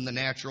conditions in the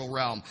natural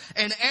realm.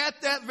 And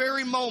at that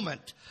very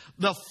moment,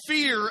 the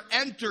fear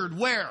entered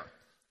where?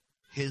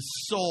 His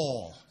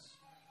soul.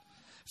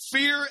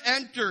 Fear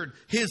entered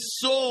his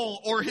soul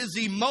or his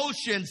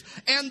emotions,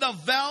 and the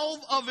valve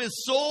of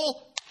his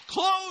soul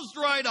closed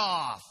right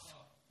off.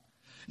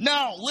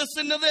 Now,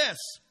 listen to this.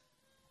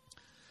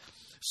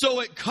 So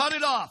it cut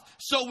it off.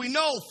 So we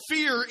know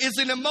fear is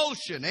an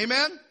emotion.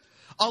 Amen?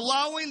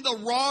 Allowing the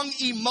wrong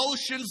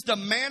emotions to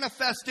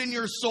manifest in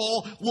your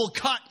soul will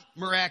cut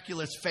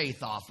miraculous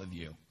faith off of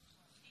you.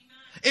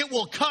 It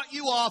will cut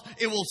you off.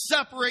 It will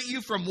separate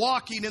you from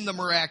walking in the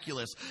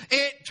miraculous.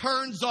 It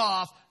turns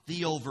off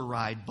the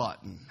override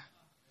button.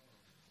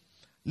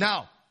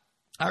 Now,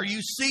 are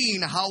you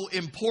seeing how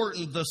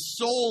important the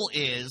soul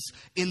is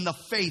in the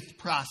faith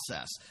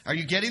process? Are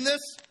you getting this?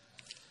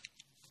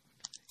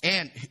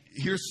 And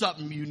here's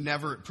something you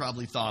never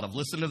probably thought of.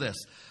 Listen to this.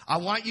 I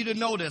want you to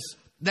notice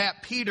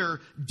that Peter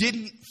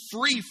didn't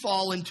free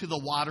fall into the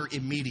water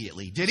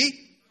immediately. Did he?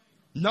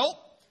 Nope.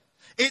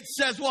 It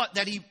says what?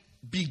 That he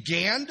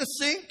began to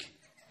sink?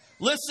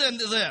 Listen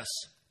to this.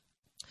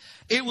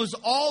 It was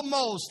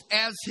almost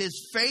as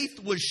his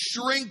faith was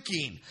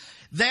shrinking.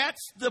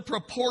 That's the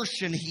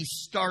proportion he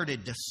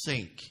started to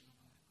sink.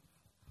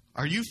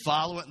 Are you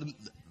following?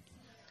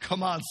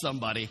 Come on,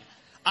 somebody.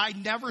 I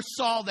never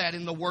saw that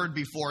in the Word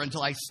before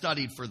until I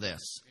studied for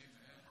this.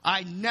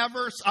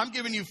 I'm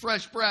giving you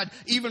fresh bread,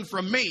 even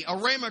from me, a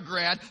Rhema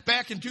grad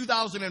back in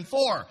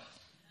 2004.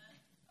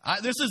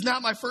 This is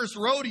not my first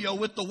rodeo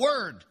with the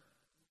Word.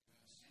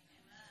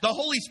 The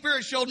Holy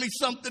Spirit showed me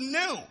something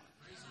new.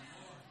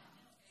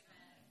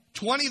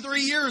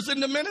 23 years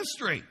into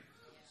ministry.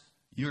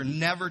 You're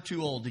never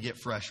too old to get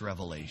fresh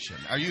revelation.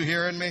 Are you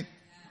hearing me?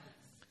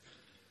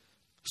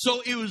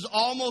 So it was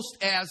almost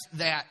as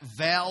that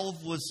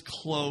valve was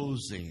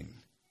closing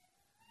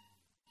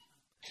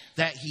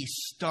that he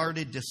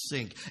started to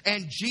sink.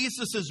 And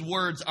Jesus'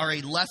 words are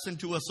a lesson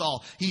to us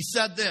all. He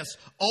said this,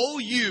 "O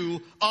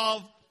you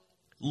of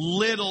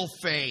little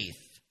faith,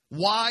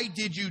 why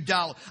did you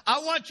doubt?" I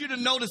want you to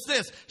notice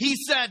this. He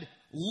said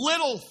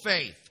little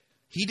faith.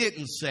 He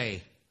didn't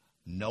say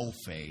no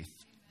faith.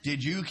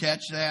 Did you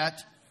catch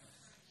that?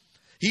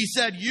 He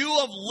said, "You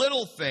of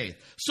little faith."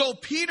 So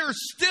Peter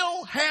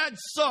still had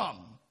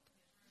some,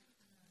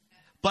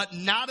 but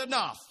not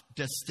enough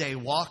to stay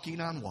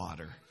walking on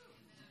water.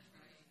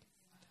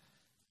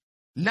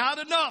 Not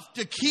enough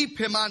to keep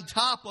him on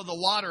top of the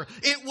water.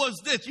 It was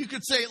this, you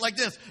could say it like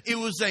this. It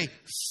was a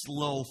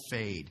slow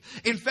fade.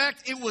 In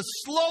fact, it was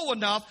slow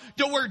enough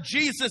to where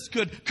Jesus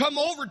could come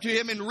over to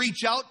him and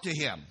reach out to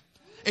him.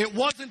 It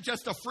wasn't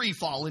just a free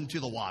fall into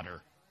the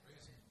water.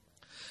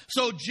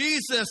 So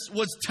Jesus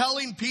was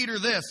telling Peter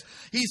this.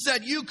 He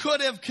said, you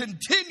could have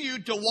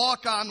continued to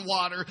walk on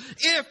water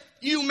if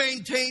you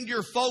maintained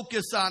your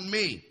focus on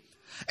me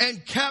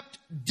and kept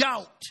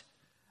doubt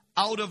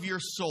out of your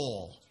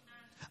soul,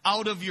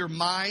 out of your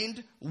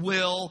mind,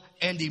 will,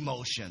 and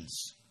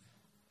emotions.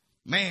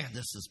 Man,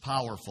 this is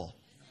powerful.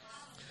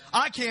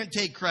 I can't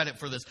take credit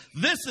for this.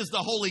 This is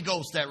the Holy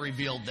Ghost that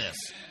revealed this.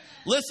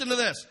 Listen to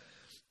this.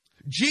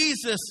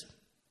 Jesus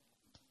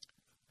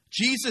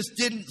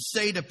didn't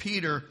say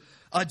Peter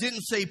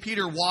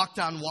walked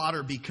on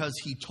water because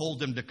he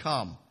told him to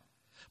come,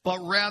 but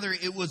rather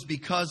it was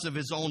because of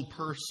his own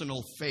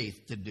personal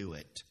faith to do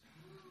it.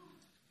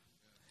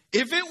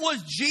 If it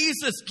was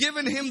Jesus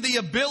giving him the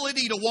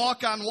ability to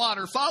walk on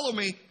water, follow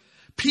me,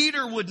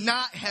 Peter would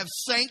not have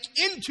sank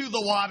into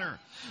the water.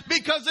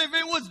 Because if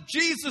it was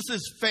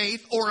Jesus'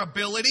 faith or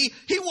ability,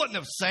 he wouldn't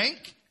have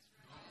sank.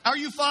 Are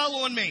you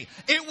following me?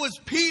 It was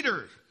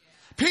Peter's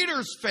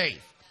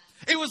faith.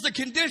 It was the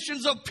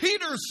conditions of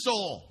Peter's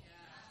soul.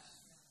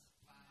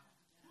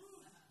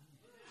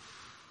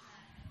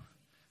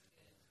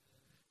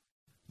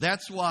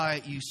 That's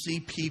why you see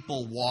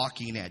people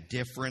walking at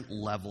different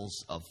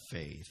levels of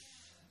faith.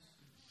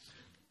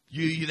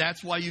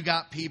 That's why you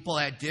got people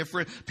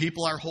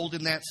are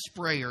holding that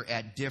sprayer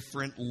at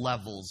different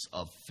levels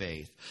of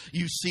faith.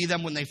 You see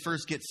them when they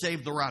first get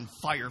saved, they're on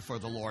fire for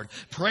the Lord.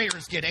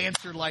 Prayers get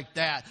answered like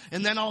that.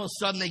 And then all of a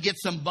sudden they get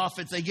some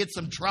buffets, they get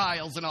some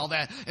trials and all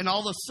that. And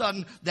all of a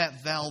sudden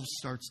that valve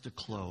starts to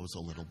close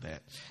a little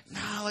bit.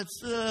 Now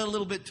it's a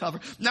little bit tougher.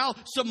 Now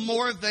some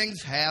more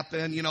things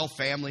happen.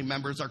 Family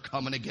members are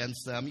coming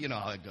against them. You know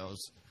how it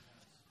goes.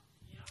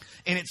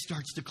 And it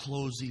starts to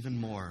close even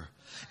more.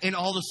 And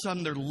all of a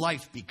sudden their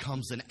life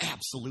becomes an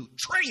absolute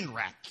train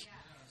wreck.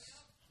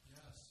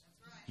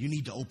 You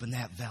need to open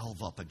that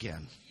valve up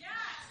again.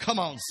 Come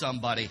on,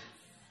 somebody.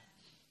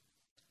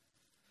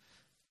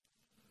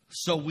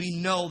 So we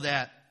know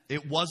that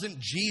It wasn't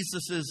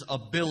Jesus'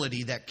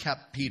 ability that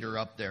kept Peter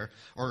up there.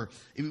 Or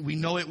we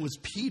know it was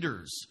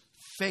Peter's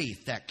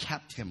faith that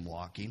kept him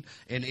walking.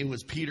 And it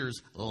was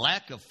Peter's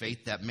lack of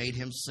faith that made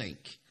him sink.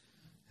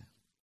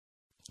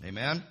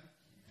 Amen?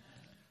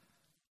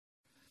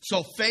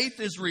 So faith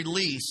is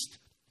released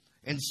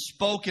and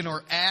spoken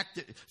or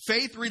acted.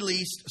 Faith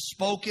released,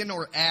 spoken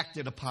or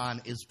acted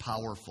upon is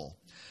powerful.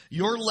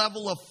 Your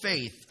level of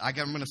faith, I'm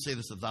going to say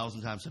this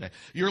 1,000 times today.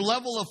 Your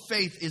level of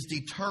faith is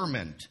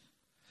determined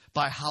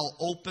by how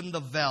open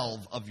the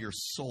valve of your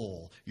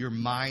soul, your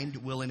mind,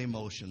 will, and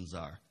emotions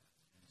are.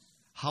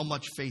 How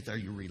much faith are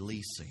you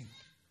releasing?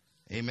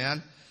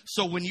 Amen?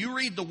 So when you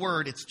read the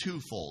Word, it's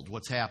twofold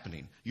what's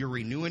happening. You're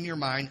renewing your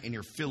mind and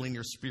you're filling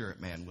your spirit,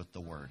 man, with the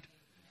Word.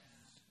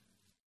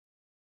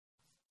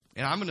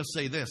 And I'm going to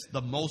say this,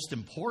 the most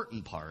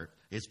important part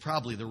is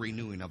probably the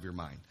renewing of your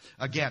mind.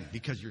 Again,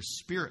 because your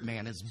spirit,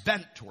 man, is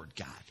bent toward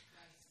God,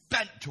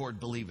 bent toward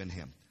believing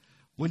Him.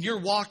 When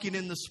you're walking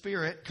in the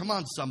Spirit, come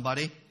on,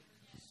 somebody,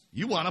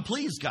 you want to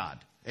please God.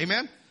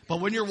 Amen? But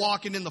when you're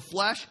walking in the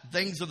flesh,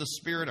 things of the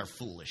Spirit are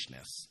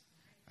foolishness.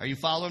 Are you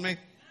following me?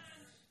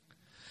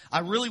 I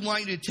really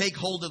want you to take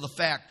hold of the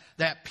fact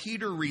that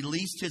Peter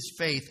released his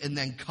faith and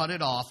then cut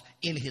it off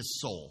in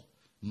his soul.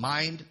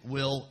 Mind,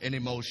 will, and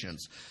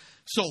emotions.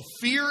 So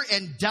fear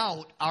and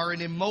doubt are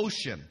an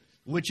emotion,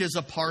 which is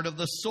a part of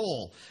the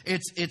soul.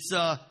 It's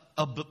a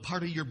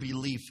part of your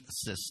belief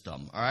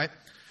system, all right?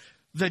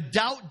 The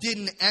doubt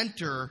didn't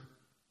enter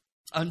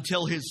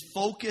until his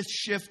focus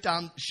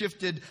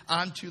shifted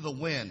onto the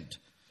wind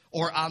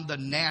or on the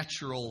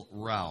natural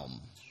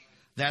realm.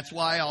 That's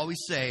why I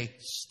always say,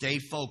 stay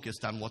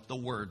focused on what the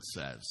Word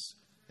says.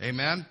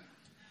 Amen?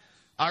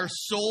 Our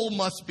soul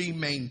must be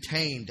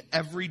maintained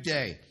every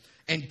day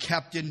and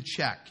kept in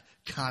check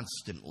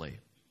constantly.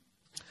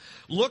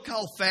 Look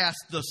how fast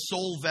the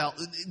soul valve,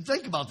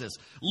 think about this.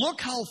 Look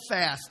how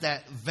fast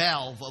that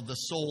valve of the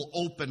soul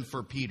opened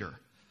for Peter.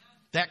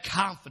 That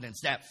confidence,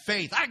 that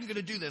faith. I'm going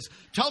to do this.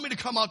 Tell me to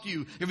come out to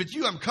you. If it's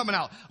you, I'm coming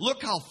out.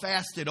 Look how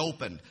fast it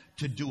opened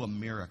to do a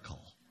miracle,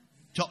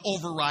 to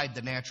override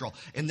the natural.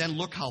 And then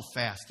look how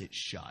fast it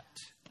shut.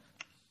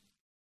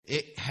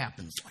 It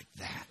happens like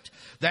that.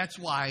 That's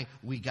why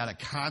we got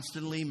to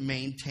constantly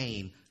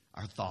maintain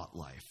our thought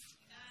life.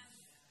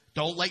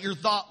 Don't let your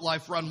thought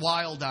life run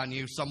wild on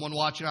you. Someone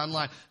watching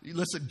online,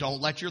 listen,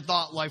 don't let your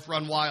thought life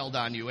run wild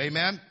on you.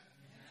 Amen?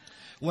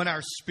 When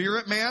our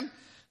spirit, man,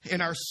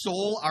 and our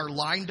soul are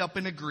lined up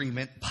in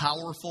agreement,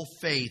 powerful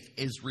faith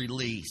is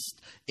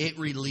released. It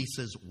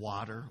releases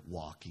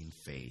water-walking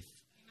faith.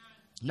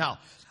 Now,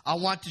 I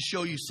want to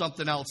show you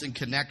something else in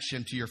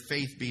connection to your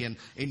faith being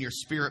in your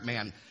spirit,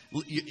 man.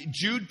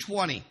 Jude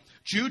 20.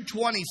 Jude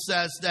 20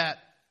 says that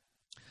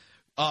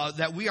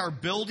we are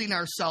building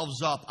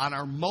ourselves up on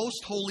our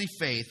most holy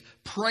faith,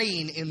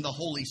 praying in the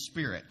Holy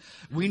Spirit.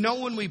 We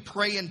know when we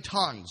pray in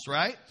tongues,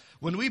 right?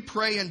 When we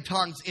pray in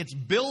tongues, it's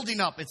building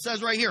up. It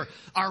says right here,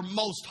 our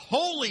most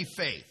holy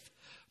faith,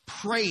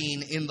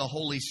 praying in the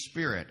Holy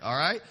Spirit, all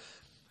right?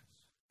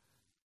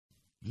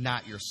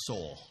 Not your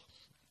soul.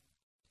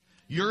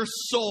 Your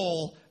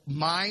soul,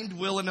 mind,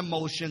 will, and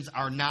emotions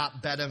are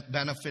not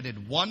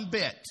benefited one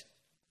bit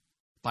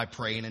by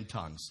praying in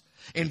tongues.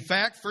 In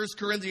fact, 1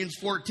 Corinthians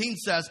 14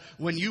 says,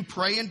 when you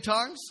pray in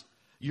tongues,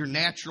 your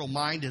natural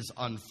mind is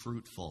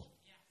unfruitful.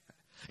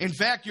 In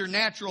fact, your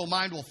natural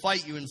mind will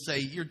fight you and say,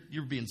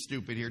 you're being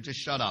stupid here. Just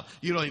shut up.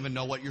 You don't even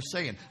know what you're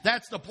saying.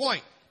 That's the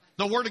point.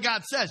 The Word of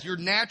God says your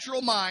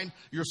natural mind,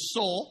 your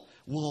soul,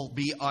 will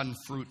be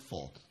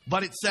unfruitful.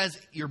 But it says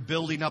you're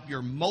building up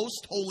your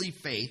most holy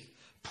faith,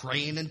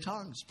 praying in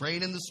tongues,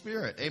 praying in the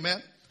Spirit.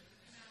 Amen?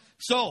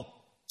 So,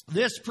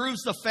 this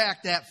proves the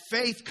fact that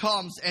faith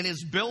comes and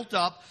is built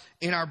up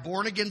in our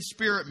born-again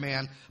spirit,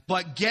 man.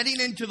 But getting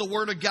into the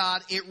Word of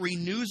God, it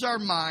renews our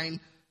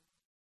mind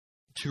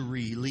to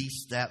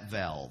release that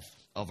valve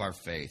of our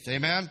faith.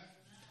 Amen?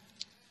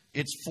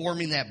 It's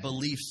forming that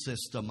belief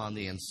system on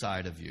the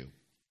inside of you.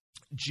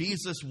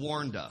 Jesus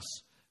warned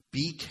us,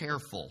 be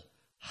careful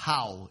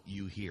how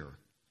you hear.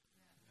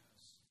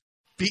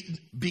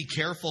 Be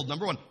careful,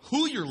 number one,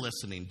 who you're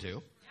listening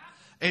to.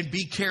 And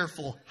be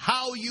careful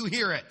how you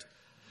hear it.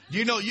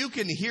 You know, you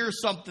can hear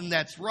something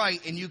that's right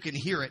and you can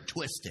hear it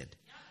twisted.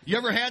 You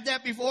ever had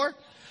that before?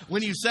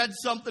 When you said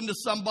something to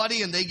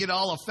somebody and they get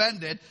all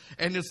offended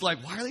and it's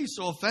like, why are they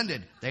so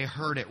offended? They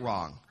heard it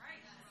wrong.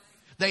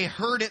 They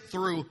heard it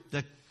through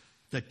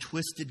the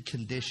twisted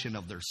condition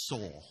of their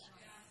soul.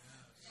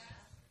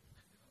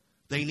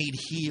 They need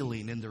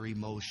healing in their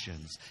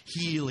emotions,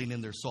 healing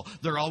in their soul.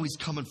 They're always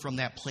coming from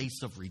that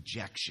place of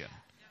rejection.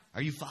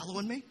 Are you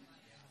following me?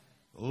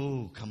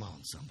 Oh, come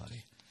on,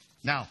 somebody.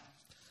 Now,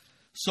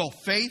 so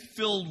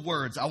faith-filled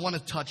words. I want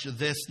to touch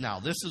this now.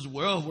 This is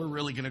where we're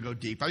really going to go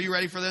deep. Are you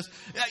ready for this?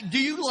 Do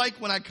you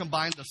like when I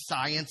combine the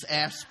science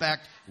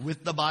aspect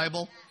with the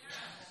Bible?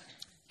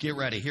 Get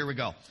ready. Here we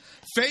go.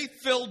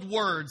 Faith-filled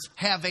words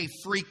have a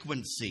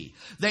frequency.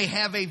 They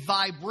have a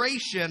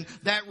vibration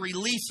that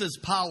releases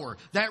power,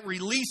 that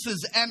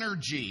releases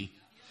energy,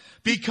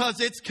 because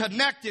it's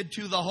connected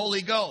to the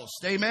Holy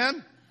Ghost.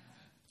 Amen?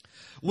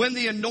 When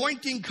the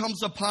anointing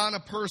comes upon a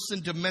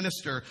person to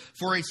minister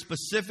for a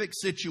specific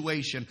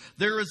situation,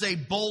 there is a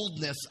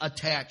boldness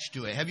attached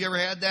to it. Have you ever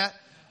had that?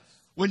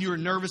 When you were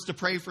nervous to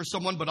pray for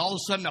someone, but all of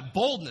a sudden a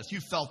boldness, you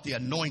felt the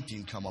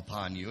anointing come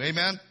upon you.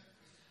 Amen?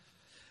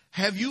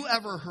 Have you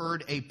ever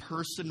heard a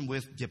person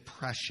with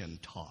depression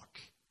talk?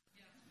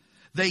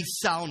 They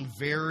sound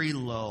very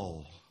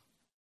low.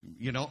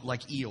 You know,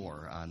 like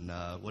Eeyore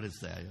on, what is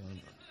that?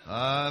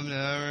 I'm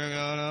never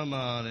gonna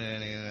want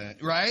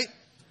anything. Right?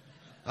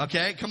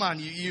 Okay, come on.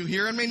 You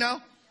hearing me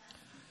now?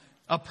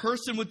 A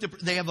person with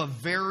they have a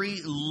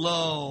very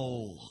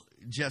low,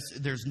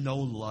 there's no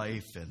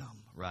life in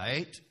them,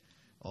 right?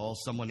 Oh,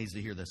 someone needs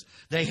to hear this.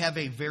 They have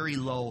a very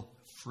low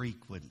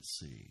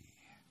frequency.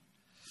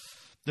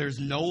 There's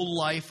no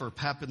life or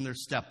pep in their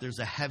step. There's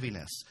a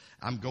heaviness.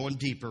 I'm going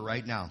deeper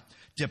right now.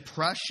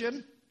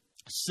 Depression,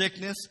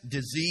 sickness,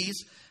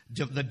 disease,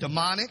 the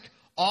demonic,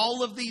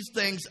 all of these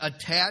things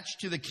attached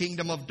to the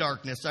kingdom of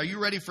darkness. Are you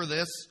ready for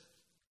this?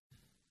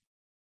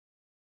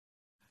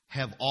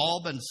 Have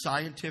all been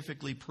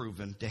scientifically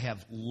proven to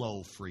have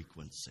low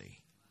frequency.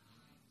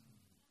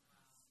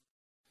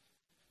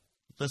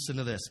 Listen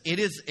to this.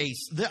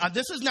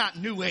 This is not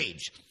New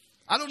Age.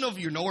 I don't know if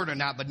you know it or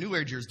not, but New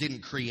Agers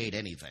didn't create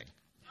anything.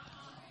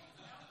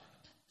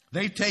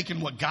 They've taken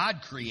what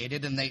God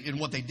created, and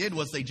what they did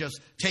was they just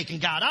taken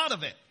God out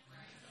of it.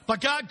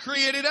 But God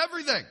created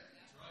everything.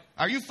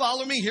 Are you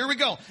following me? Here we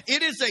go.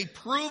 It is a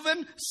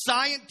proven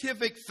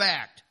scientific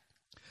fact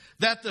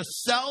that the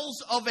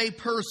cells of a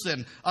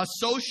person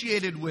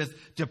associated with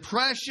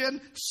depression,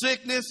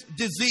 sickness,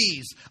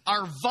 disease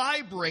are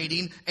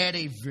vibrating at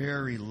a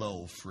very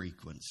low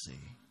frequency.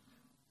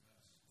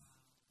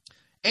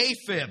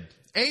 AFib.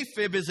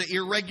 AFib is an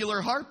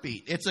irregular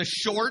heartbeat. It's a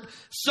short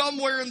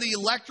somewhere in the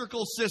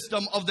electrical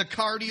system of the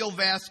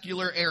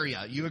cardiovascular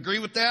area. You agree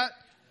with that?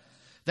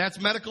 That's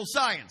medical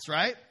science,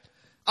 right?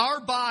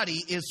 Our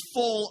body is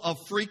full of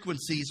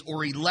frequencies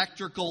or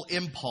electrical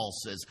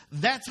impulses.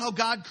 That's how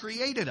God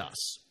created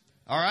us.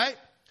 All right?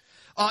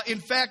 In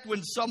fact,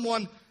 when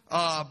someone,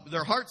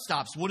 their heart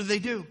stops, what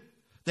do?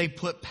 They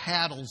put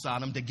paddles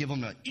on them to give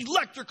them an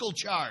electrical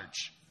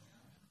charge.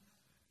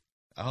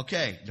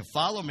 Okay, to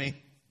follow me.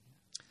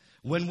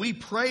 When we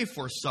pray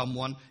for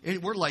someone,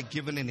 we're like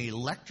giving an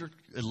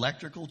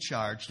electrical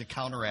charge to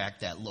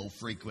counteract that low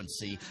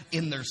frequency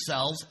in their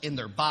cells, in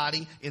their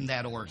body, in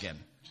that organ.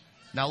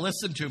 Now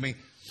listen to me.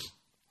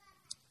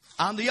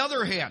 On the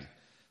other hand,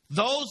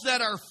 those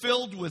that are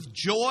filled with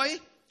joy,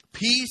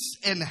 peace,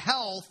 and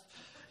health,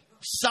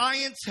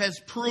 science has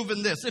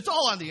proven this. It's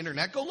all on the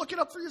internet. Go look it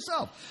up for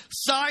yourself.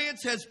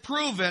 Science has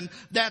proven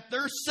that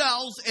their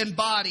cells and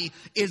body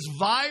is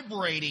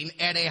vibrating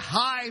at a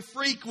high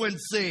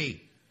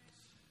frequency.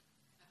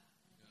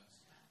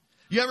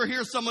 You ever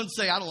hear someone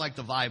say, I don't like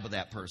the vibe of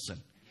that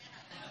person?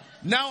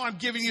 Now I'm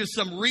giving you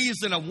some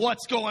reason of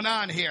what's going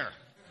on here.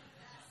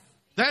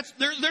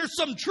 There's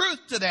some truth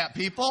to that,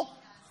 people.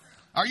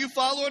 Are you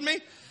following me?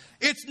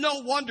 It's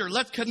no wonder.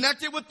 Let's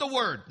connect it with the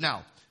Word.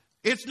 Now,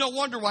 it's no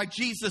wonder why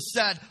Jesus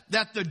said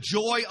that the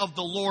joy of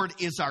the Lord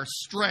is our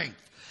strength.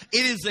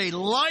 It is a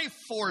life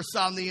force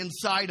on the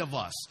inside of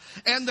us.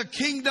 And the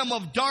kingdom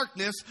of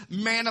darkness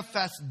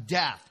manifests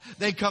death.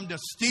 They come to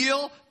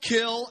steal,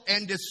 kill,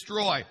 and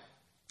destroy.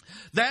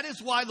 That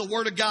is why the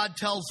Word of God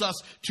tells us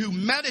to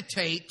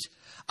meditate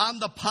on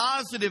the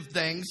positive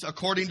things,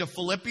 according to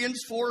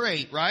Philippians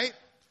 4:8, right?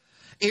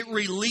 It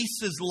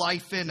releases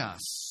life in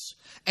us.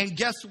 And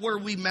guess where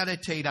we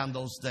meditate on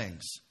those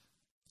things?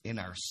 In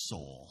our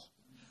soul.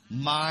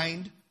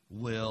 Mind,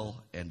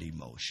 will, and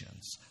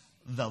emotions.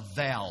 The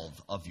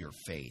valve of your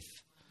faith.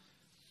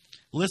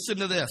 Listen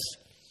to this.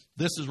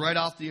 This is right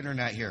off the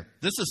internet here.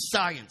 This is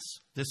science.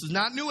 This is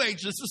not New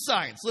Age. This is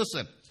science.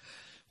 Listen.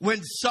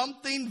 When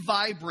something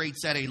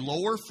vibrates at a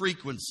lower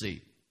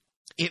frequency,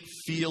 it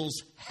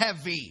feels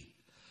heavy.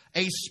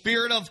 A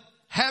spirit of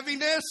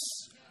heaviness.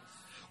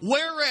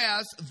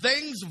 Whereas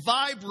things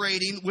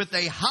vibrating with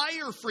a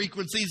higher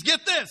frequencies,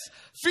 get this,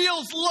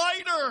 feels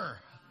lighter.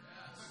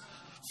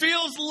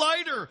 Feels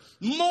lighter,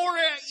 more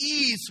at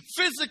ease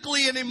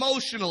physically and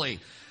emotionally.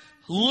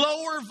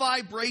 Lower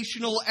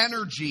vibrational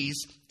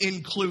energies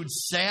include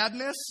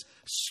sadness,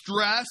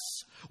 stress,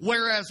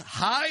 whereas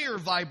higher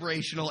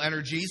vibrational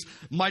energies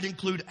might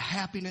include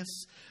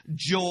happiness,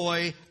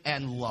 joy,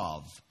 and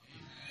love.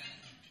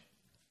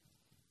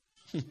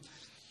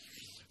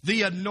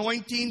 The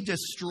anointing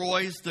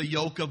destroys the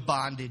yoke of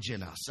bondage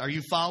in us. Are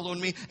you following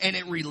me? And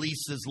it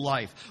releases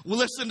life. Well,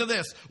 listen to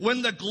this.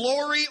 When the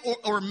glory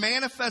or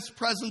manifest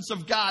presence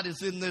of God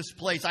is in this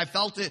place, I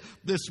felt it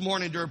this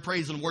morning during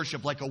praise and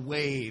worship like a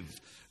wave.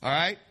 All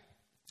right?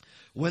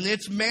 When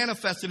it's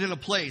manifested in a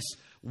place,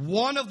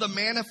 one of the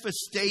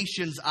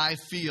manifestations I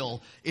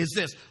feel is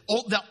this.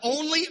 The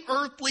only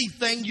earthly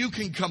thing you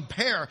can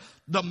compare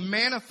the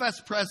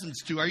manifest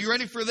presence to. Are you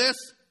ready for this?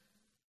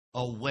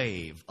 A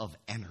wave of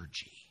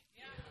energy.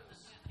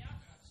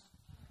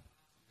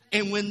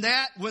 And when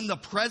the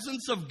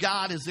presence of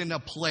God is in a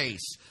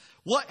place,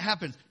 what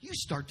happens? You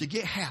start to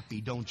get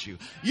happy, don't you?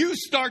 You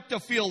start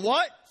to feel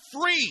what?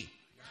 Free.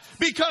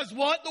 Because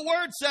what the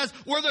Word says,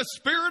 where the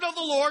Spirit of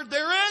the Lord,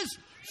 there is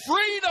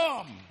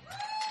freedom.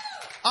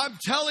 I'm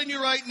telling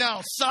you right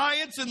now,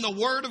 science and the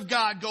Word of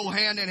God go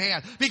hand in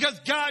hand. Because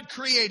God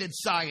created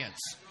science.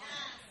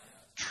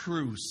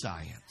 True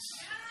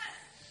science.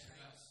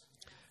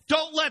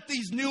 Don't let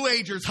these New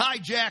Agers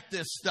hijack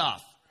this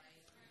stuff.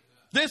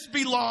 This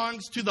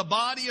belongs to the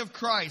body of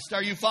Christ.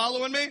 Are you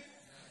following me?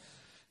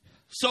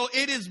 So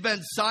it has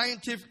been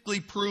scientifically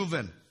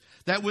proven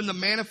that when the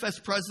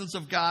manifest presence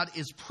of God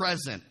is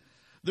present,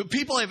 the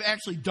people have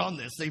actually done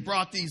this. They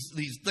brought these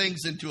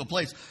things into a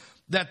place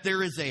that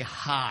there is a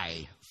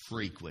high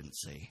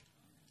frequency.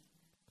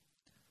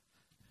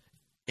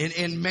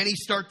 And many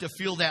start to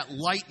feel that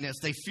lightness.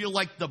 They feel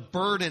like the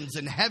burdens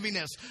and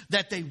heaviness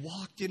that they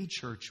walked in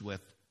church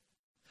with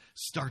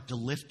start to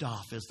lift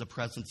off as the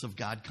presence of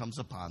God comes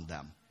upon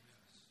them.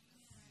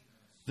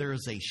 There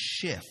is a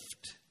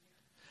shift.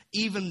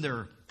 Even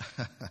their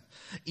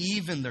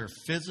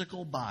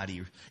physical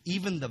body,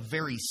 even the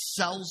very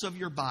cells of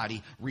your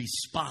body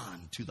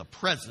respond to the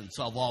presence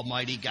of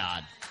Almighty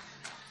God.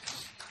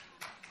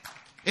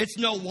 It's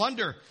no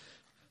wonder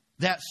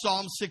that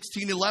Psalm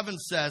 16:11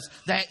 says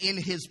that in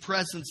His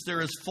presence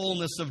there is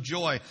fullness of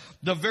joy.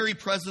 The very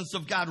presence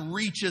of God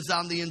reaches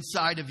on the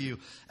inside of you.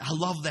 I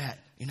love that.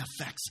 It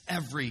affects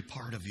every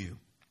part of you.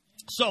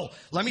 So,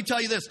 let me tell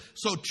you this.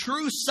 So,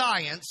 true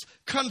science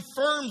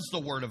confirms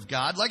the Word of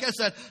God, like I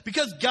said,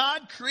 because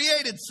God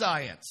created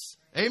science.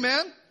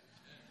 Amen?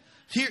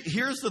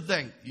 Here's the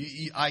thing.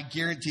 I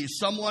guarantee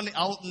someone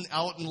out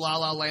in La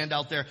La Land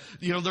out there,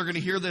 they're going to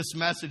hear this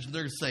message and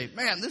they're going to say,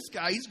 man, this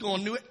guy, he's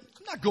going new age.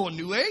 I'm not going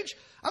new age.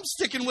 I'm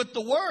sticking with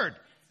the Word.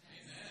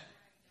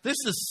 This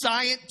is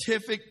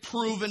scientific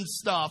proven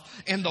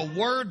stuff, and the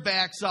Word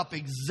backs up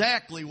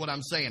exactly what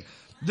I'm saying.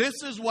 This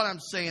is what I'm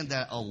saying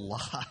that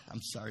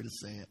I'm sorry to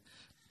say it,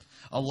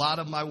 a lot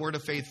of my Word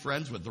of Faith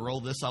friends would throw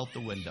this out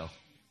the window.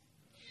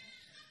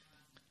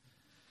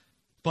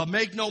 But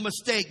make no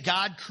mistake,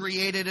 God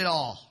created it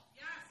all.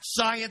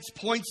 Science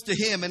points to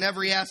Him in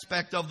every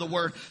aspect of the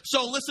Word.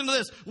 So listen to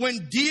this.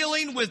 When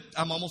dealing with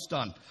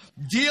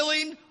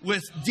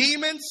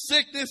demons,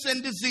 sickness,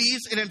 and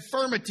disease, and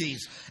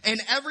infirmities, and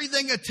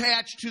everything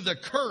attached to the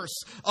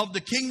curse of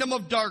the kingdom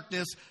of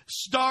darkness,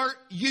 start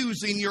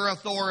using your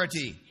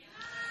authority.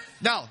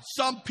 Now,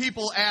 some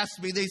people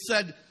asked me, they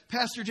said,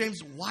 Pastor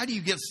James, why do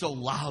you get so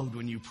loud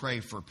when you pray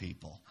for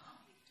people?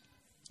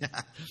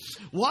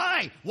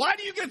 Why? Why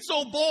do you get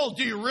so bold?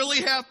 Do you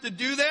really have to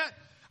do that?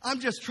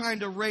 I'm just trying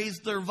to raise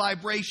their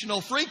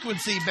vibrational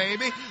frequency,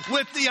 baby,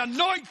 with the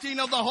anointing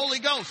of the Holy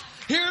Ghost.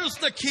 Here's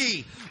the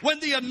key. When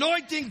the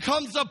anointing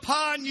comes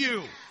upon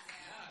you,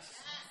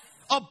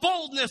 a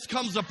boldness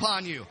comes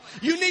upon you.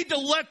 You need to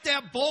let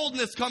that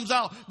boldness come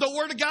out. The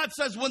Word of God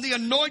says when the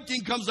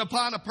anointing comes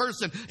upon a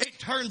person, it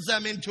turns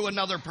them into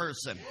another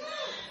person.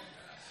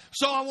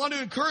 So I want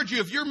to encourage you,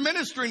 if you're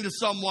ministering to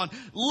someone,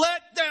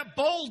 let that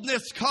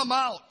boldness come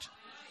out.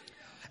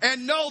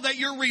 And know that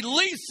you're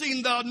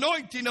releasing the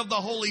anointing of the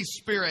Holy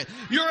Spirit.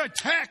 You're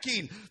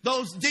attacking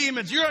those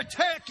demons. You're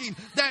attacking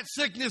that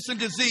sickness and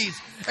disease.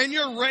 And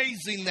you're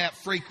raising that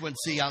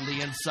frequency on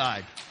the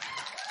inside.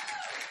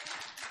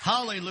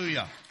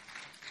 Hallelujah.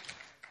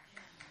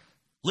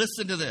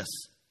 Listen to this.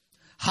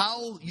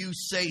 How you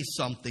say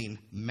something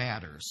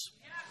matters.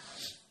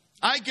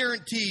 I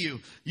guarantee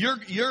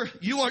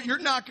you're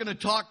not going to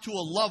talk to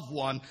a loved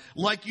one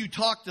like you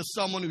talk to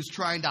someone who's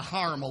trying to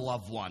harm a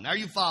loved one. Are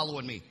you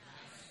following me?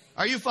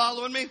 Are you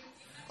following me?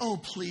 Oh,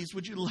 please,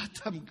 would you let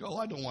them go?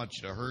 I don't want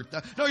you to hurt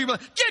them. No, you're like,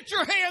 get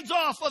your hands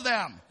off of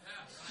them.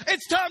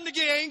 It's time to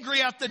get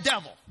angry at the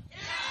devil.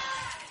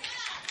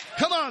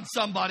 Come on,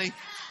 somebody.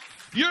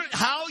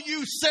 How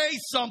you say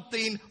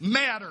something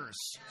matters.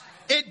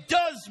 It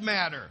does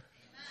matter.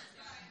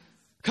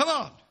 Come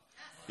on.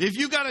 If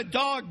you got a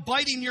dog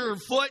biting your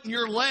foot and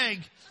your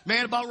leg,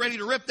 man, about ready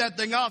to rip that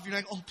thing off, you're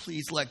like, oh,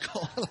 please let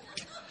go.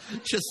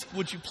 Just,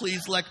 would you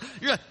please let go?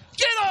 You're like,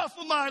 get off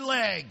of my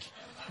leg.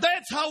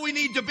 That's how we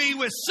need to be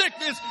with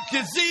sickness,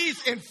 disease,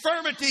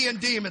 infirmity, and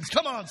demons.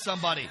 Come on,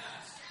 somebody.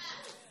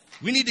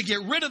 We need to get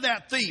rid of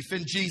that thief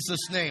in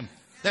Jesus' name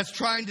that's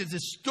trying to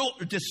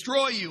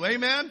destroy you.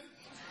 Amen?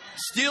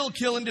 Steal,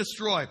 kill, and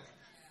destroy.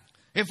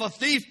 If a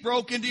thief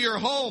broke into your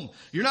home,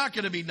 you're not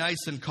going to be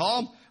nice and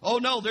calm. Oh,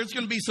 no, there's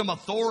going to be some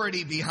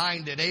authority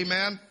behind it.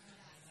 Amen?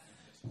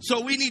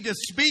 So we need to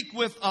speak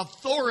with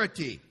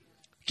authority.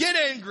 Get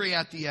angry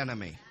at the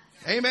enemy.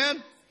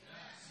 Amen?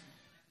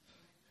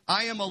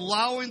 I am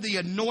allowing the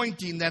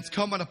anointing that's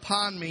coming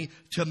upon me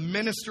to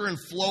minister and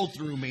flow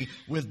through me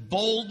with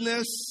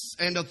boldness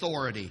and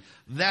authority.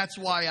 That's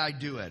why I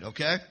do it,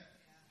 okay?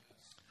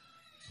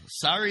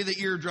 Sorry the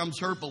eardrums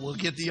hurt, but we'll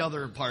get the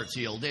other parts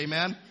healed.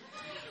 Amen?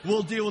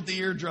 We'll deal with the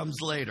eardrums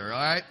later, all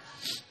right?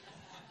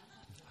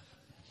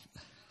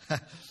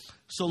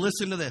 So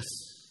listen to this.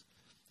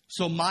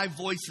 So my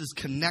voice is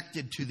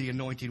connected to the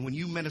anointing. When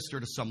you minister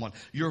to someone,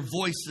 your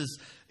voice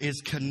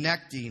is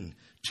connecting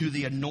to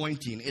the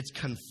anointing. It's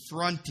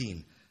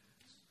confronting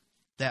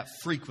that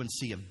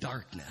frequency of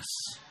darkness.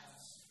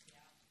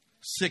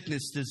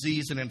 sickness,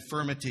 disease, and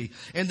infirmity.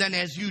 And then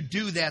as you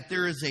do that,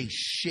 there is a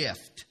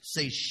shift.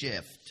 Say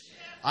shift.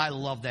 I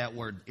love that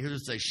word.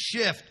 There's a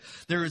shift.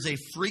 There is a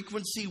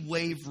frequency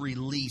wave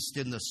released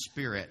in the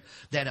spirit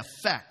that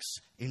affects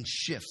and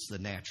shifts the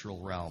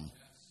natural realm.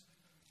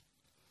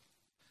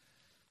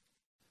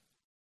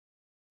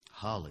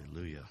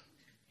 Hallelujah.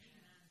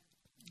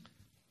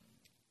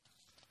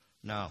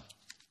 Now,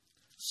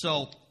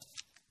 so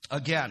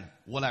again,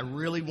 what I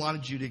really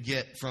wanted you to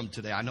get from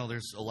today, I know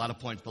there's a lot of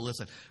points, but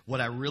listen,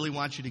 what I really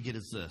want you to get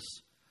is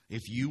this.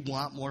 If you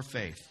want more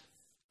faith,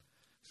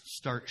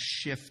 start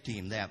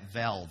shifting that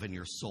valve in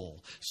your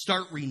soul.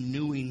 Start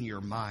renewing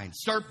your mind.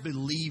 Start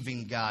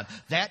believing God.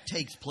 That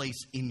takes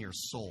place in your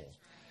soul.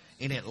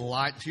 And it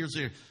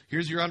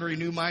here's your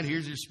unrenewed mind.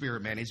 Here's your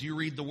spirit, man. As you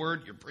read the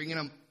word,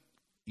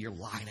 you're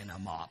lining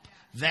them up.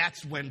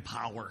 That's when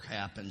power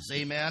happens.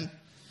 Amen.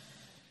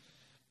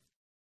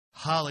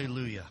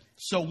 Hallelujah.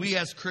 So we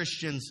as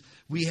Christians,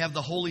 we have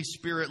the Holy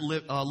Spirit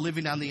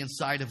living on the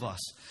inside of us.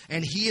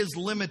 And He is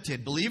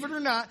limited. Believe it or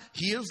not,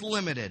 He is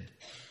limited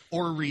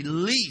or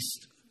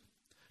released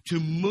to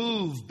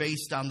move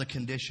based on the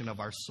condition of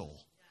our soul.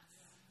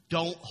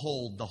 Don't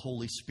hold the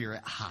Holy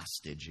Spirit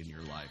hostage in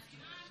your life.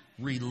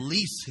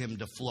 Release Him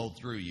to flow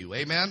through you.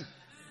 Amen?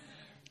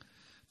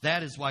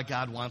 That is why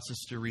God wants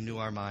us to renew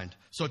our mind.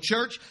 So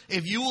church,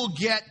 if you will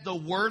get the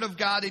Word of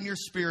God in your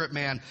spirit,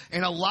 man,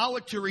 and allow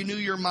it to renew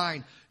your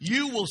mind,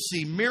 you will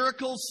see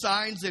miracles,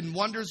 signs, and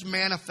wonders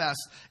manifest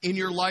in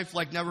your life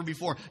like never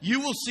before. You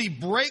will see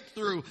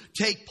breakthrough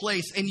take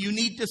place, and you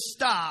need to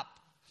stop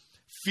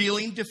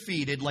feeling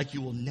defeated like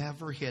you will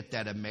never hit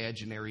that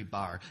imaginary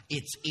bar.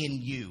 It's in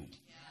you.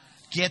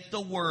 Get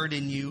the Word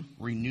in you,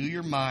 renew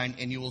your mind,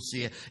 and you will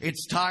see it.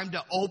 It's time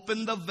to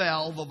open the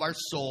valve of our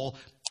soul,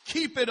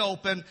 keep it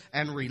open,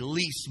 and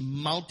release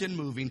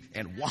mountain-moving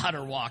and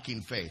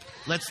water-walking faith.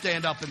 Let's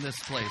stand up in this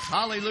place.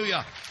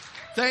 Hallelujah.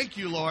 Thank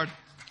you, Lord.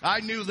 I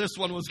knew this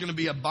one was going to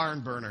be a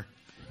barn burner.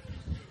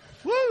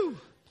 Woo!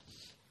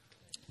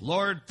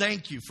 Lord,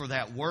 thank you for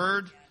that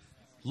word.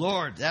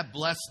 Lord, that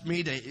blessed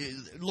me.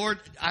 Lord,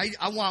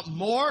 I want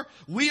more.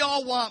 We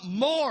all want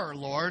more,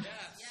 Lord.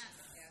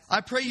 I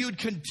pray you'd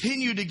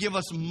continue to give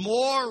us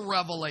more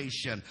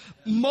revelation,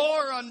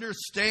 more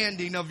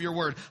understanding of your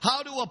word,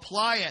 how to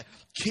apply it,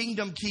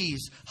 kingdom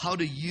keys, how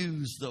to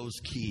use those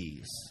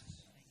keys.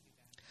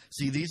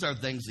 See, these are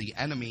things the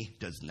enemy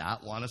does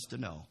not want us to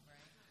know.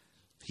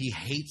 He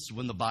hates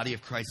when the body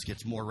of Christ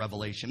gets more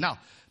revelation. Now,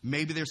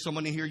 maybe there's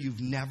someone in here,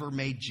 you've never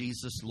made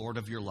Jesus Lord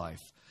of your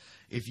life.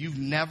 If you've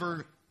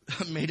never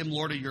made Him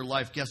Lord of your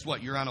life, guess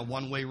what? You're on a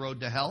one-way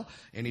road to hell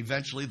and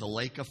eventually the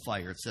lake of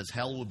fire. It says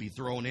hell will be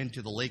thrown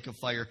into the lake of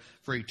fire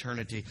for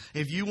eternity.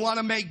 If you want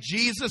to make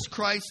Jesus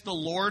Christ the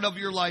Lord of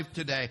your life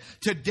today,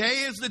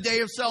 today is the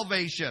day of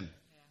salvation.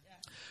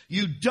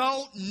 You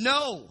don't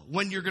know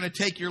when you're going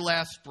to take your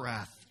last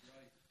breath.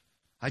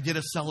 I did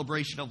a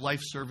celebration of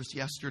life service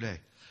yesterday.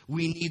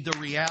 We need the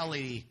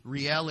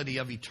reality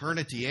of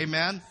eternity.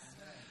 Amen?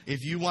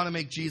 If you want to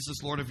make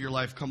Jesus Lord of your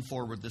life, come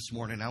forward this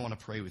morning. I want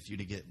to pray with you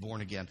to get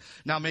born again.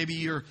 Now, maybe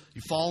you've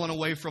fallen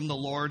away from the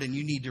Lord and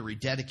you need to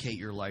rededicate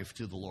your life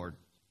to the Lord.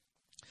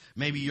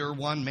 Maybe you're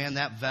one, man,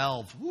 that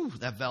valve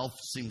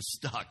seems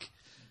stuck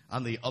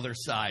on the other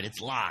side.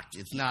 It's locked.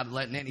 It's not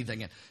letting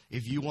anything in.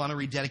 If you want to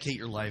rededicate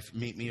your life,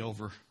 meet me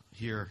over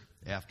here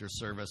after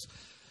service.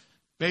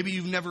 Maybe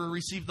you've never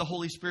received the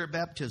Holy Spirit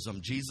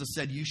baptism. Jesus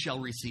said you shall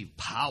receive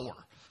power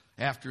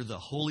after the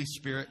Holy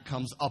Spirit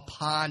comes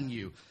upon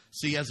you.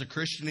 See, as a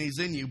Christian, He's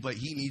in you, but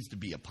He needs to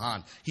be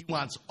upon. He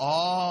wants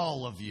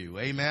all of you.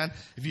 Amen?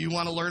 If you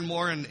want to learn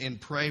more and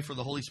pray for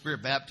the Holy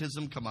Spirit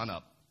baptism, come on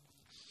up.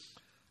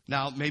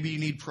 Now, maybe you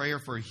need prayer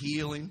for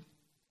healing,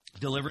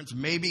 deliverance.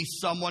 Maybe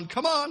someone,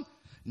 come on,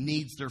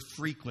 needs their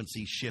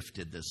frequency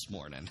shifted this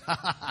morning.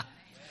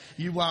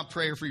 You want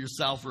prayer for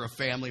yourself or a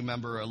family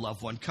member or a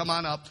loved one, come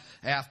on up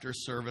after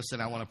service, and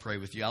I want to pray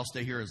with you. I'll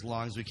stay here as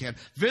long as we can.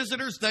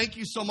 Visitors, thank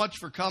you so much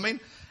for coming.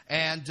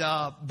 And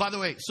by the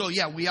way, so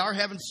yeah, we are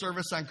having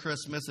service on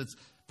Christmas. It's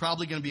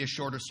probably going to be a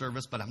shorter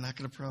service, but I'm not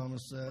going to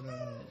promise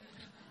that.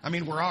 I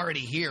mean, we're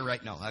already here,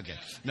 right? No, okay.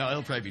 No,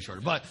 it'll probably be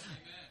shorter. But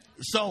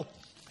so,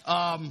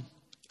 all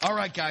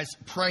right, guys,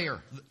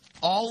 prayer.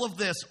 All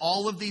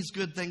of these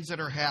good things that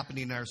are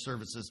happening in our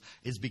services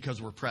is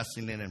because we're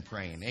pressing in and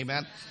praying.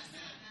 Amen?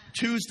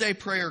 Tuesday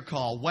prayer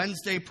call,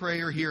 Wednesday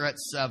prayer here at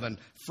 7,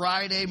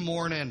 Friday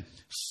morning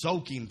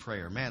soaking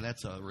prayer. Man,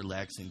 that's a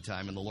relaxing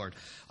time in the Lord.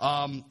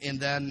 And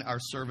then our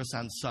service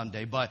on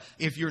Sunday. But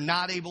if you're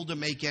not able to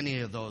make any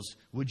of those,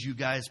 would you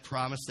guys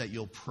promise that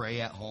you'll pray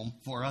at home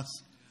for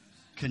us?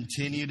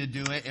 Continue to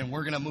do it, and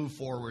we're going to move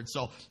forward.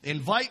 So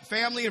invite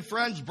family and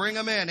friends, bring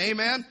them in.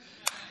 Amen?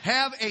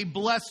 Have a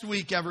blessed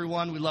week,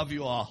 everyone. We love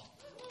you all.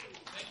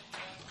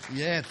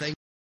 Yeah, thank you.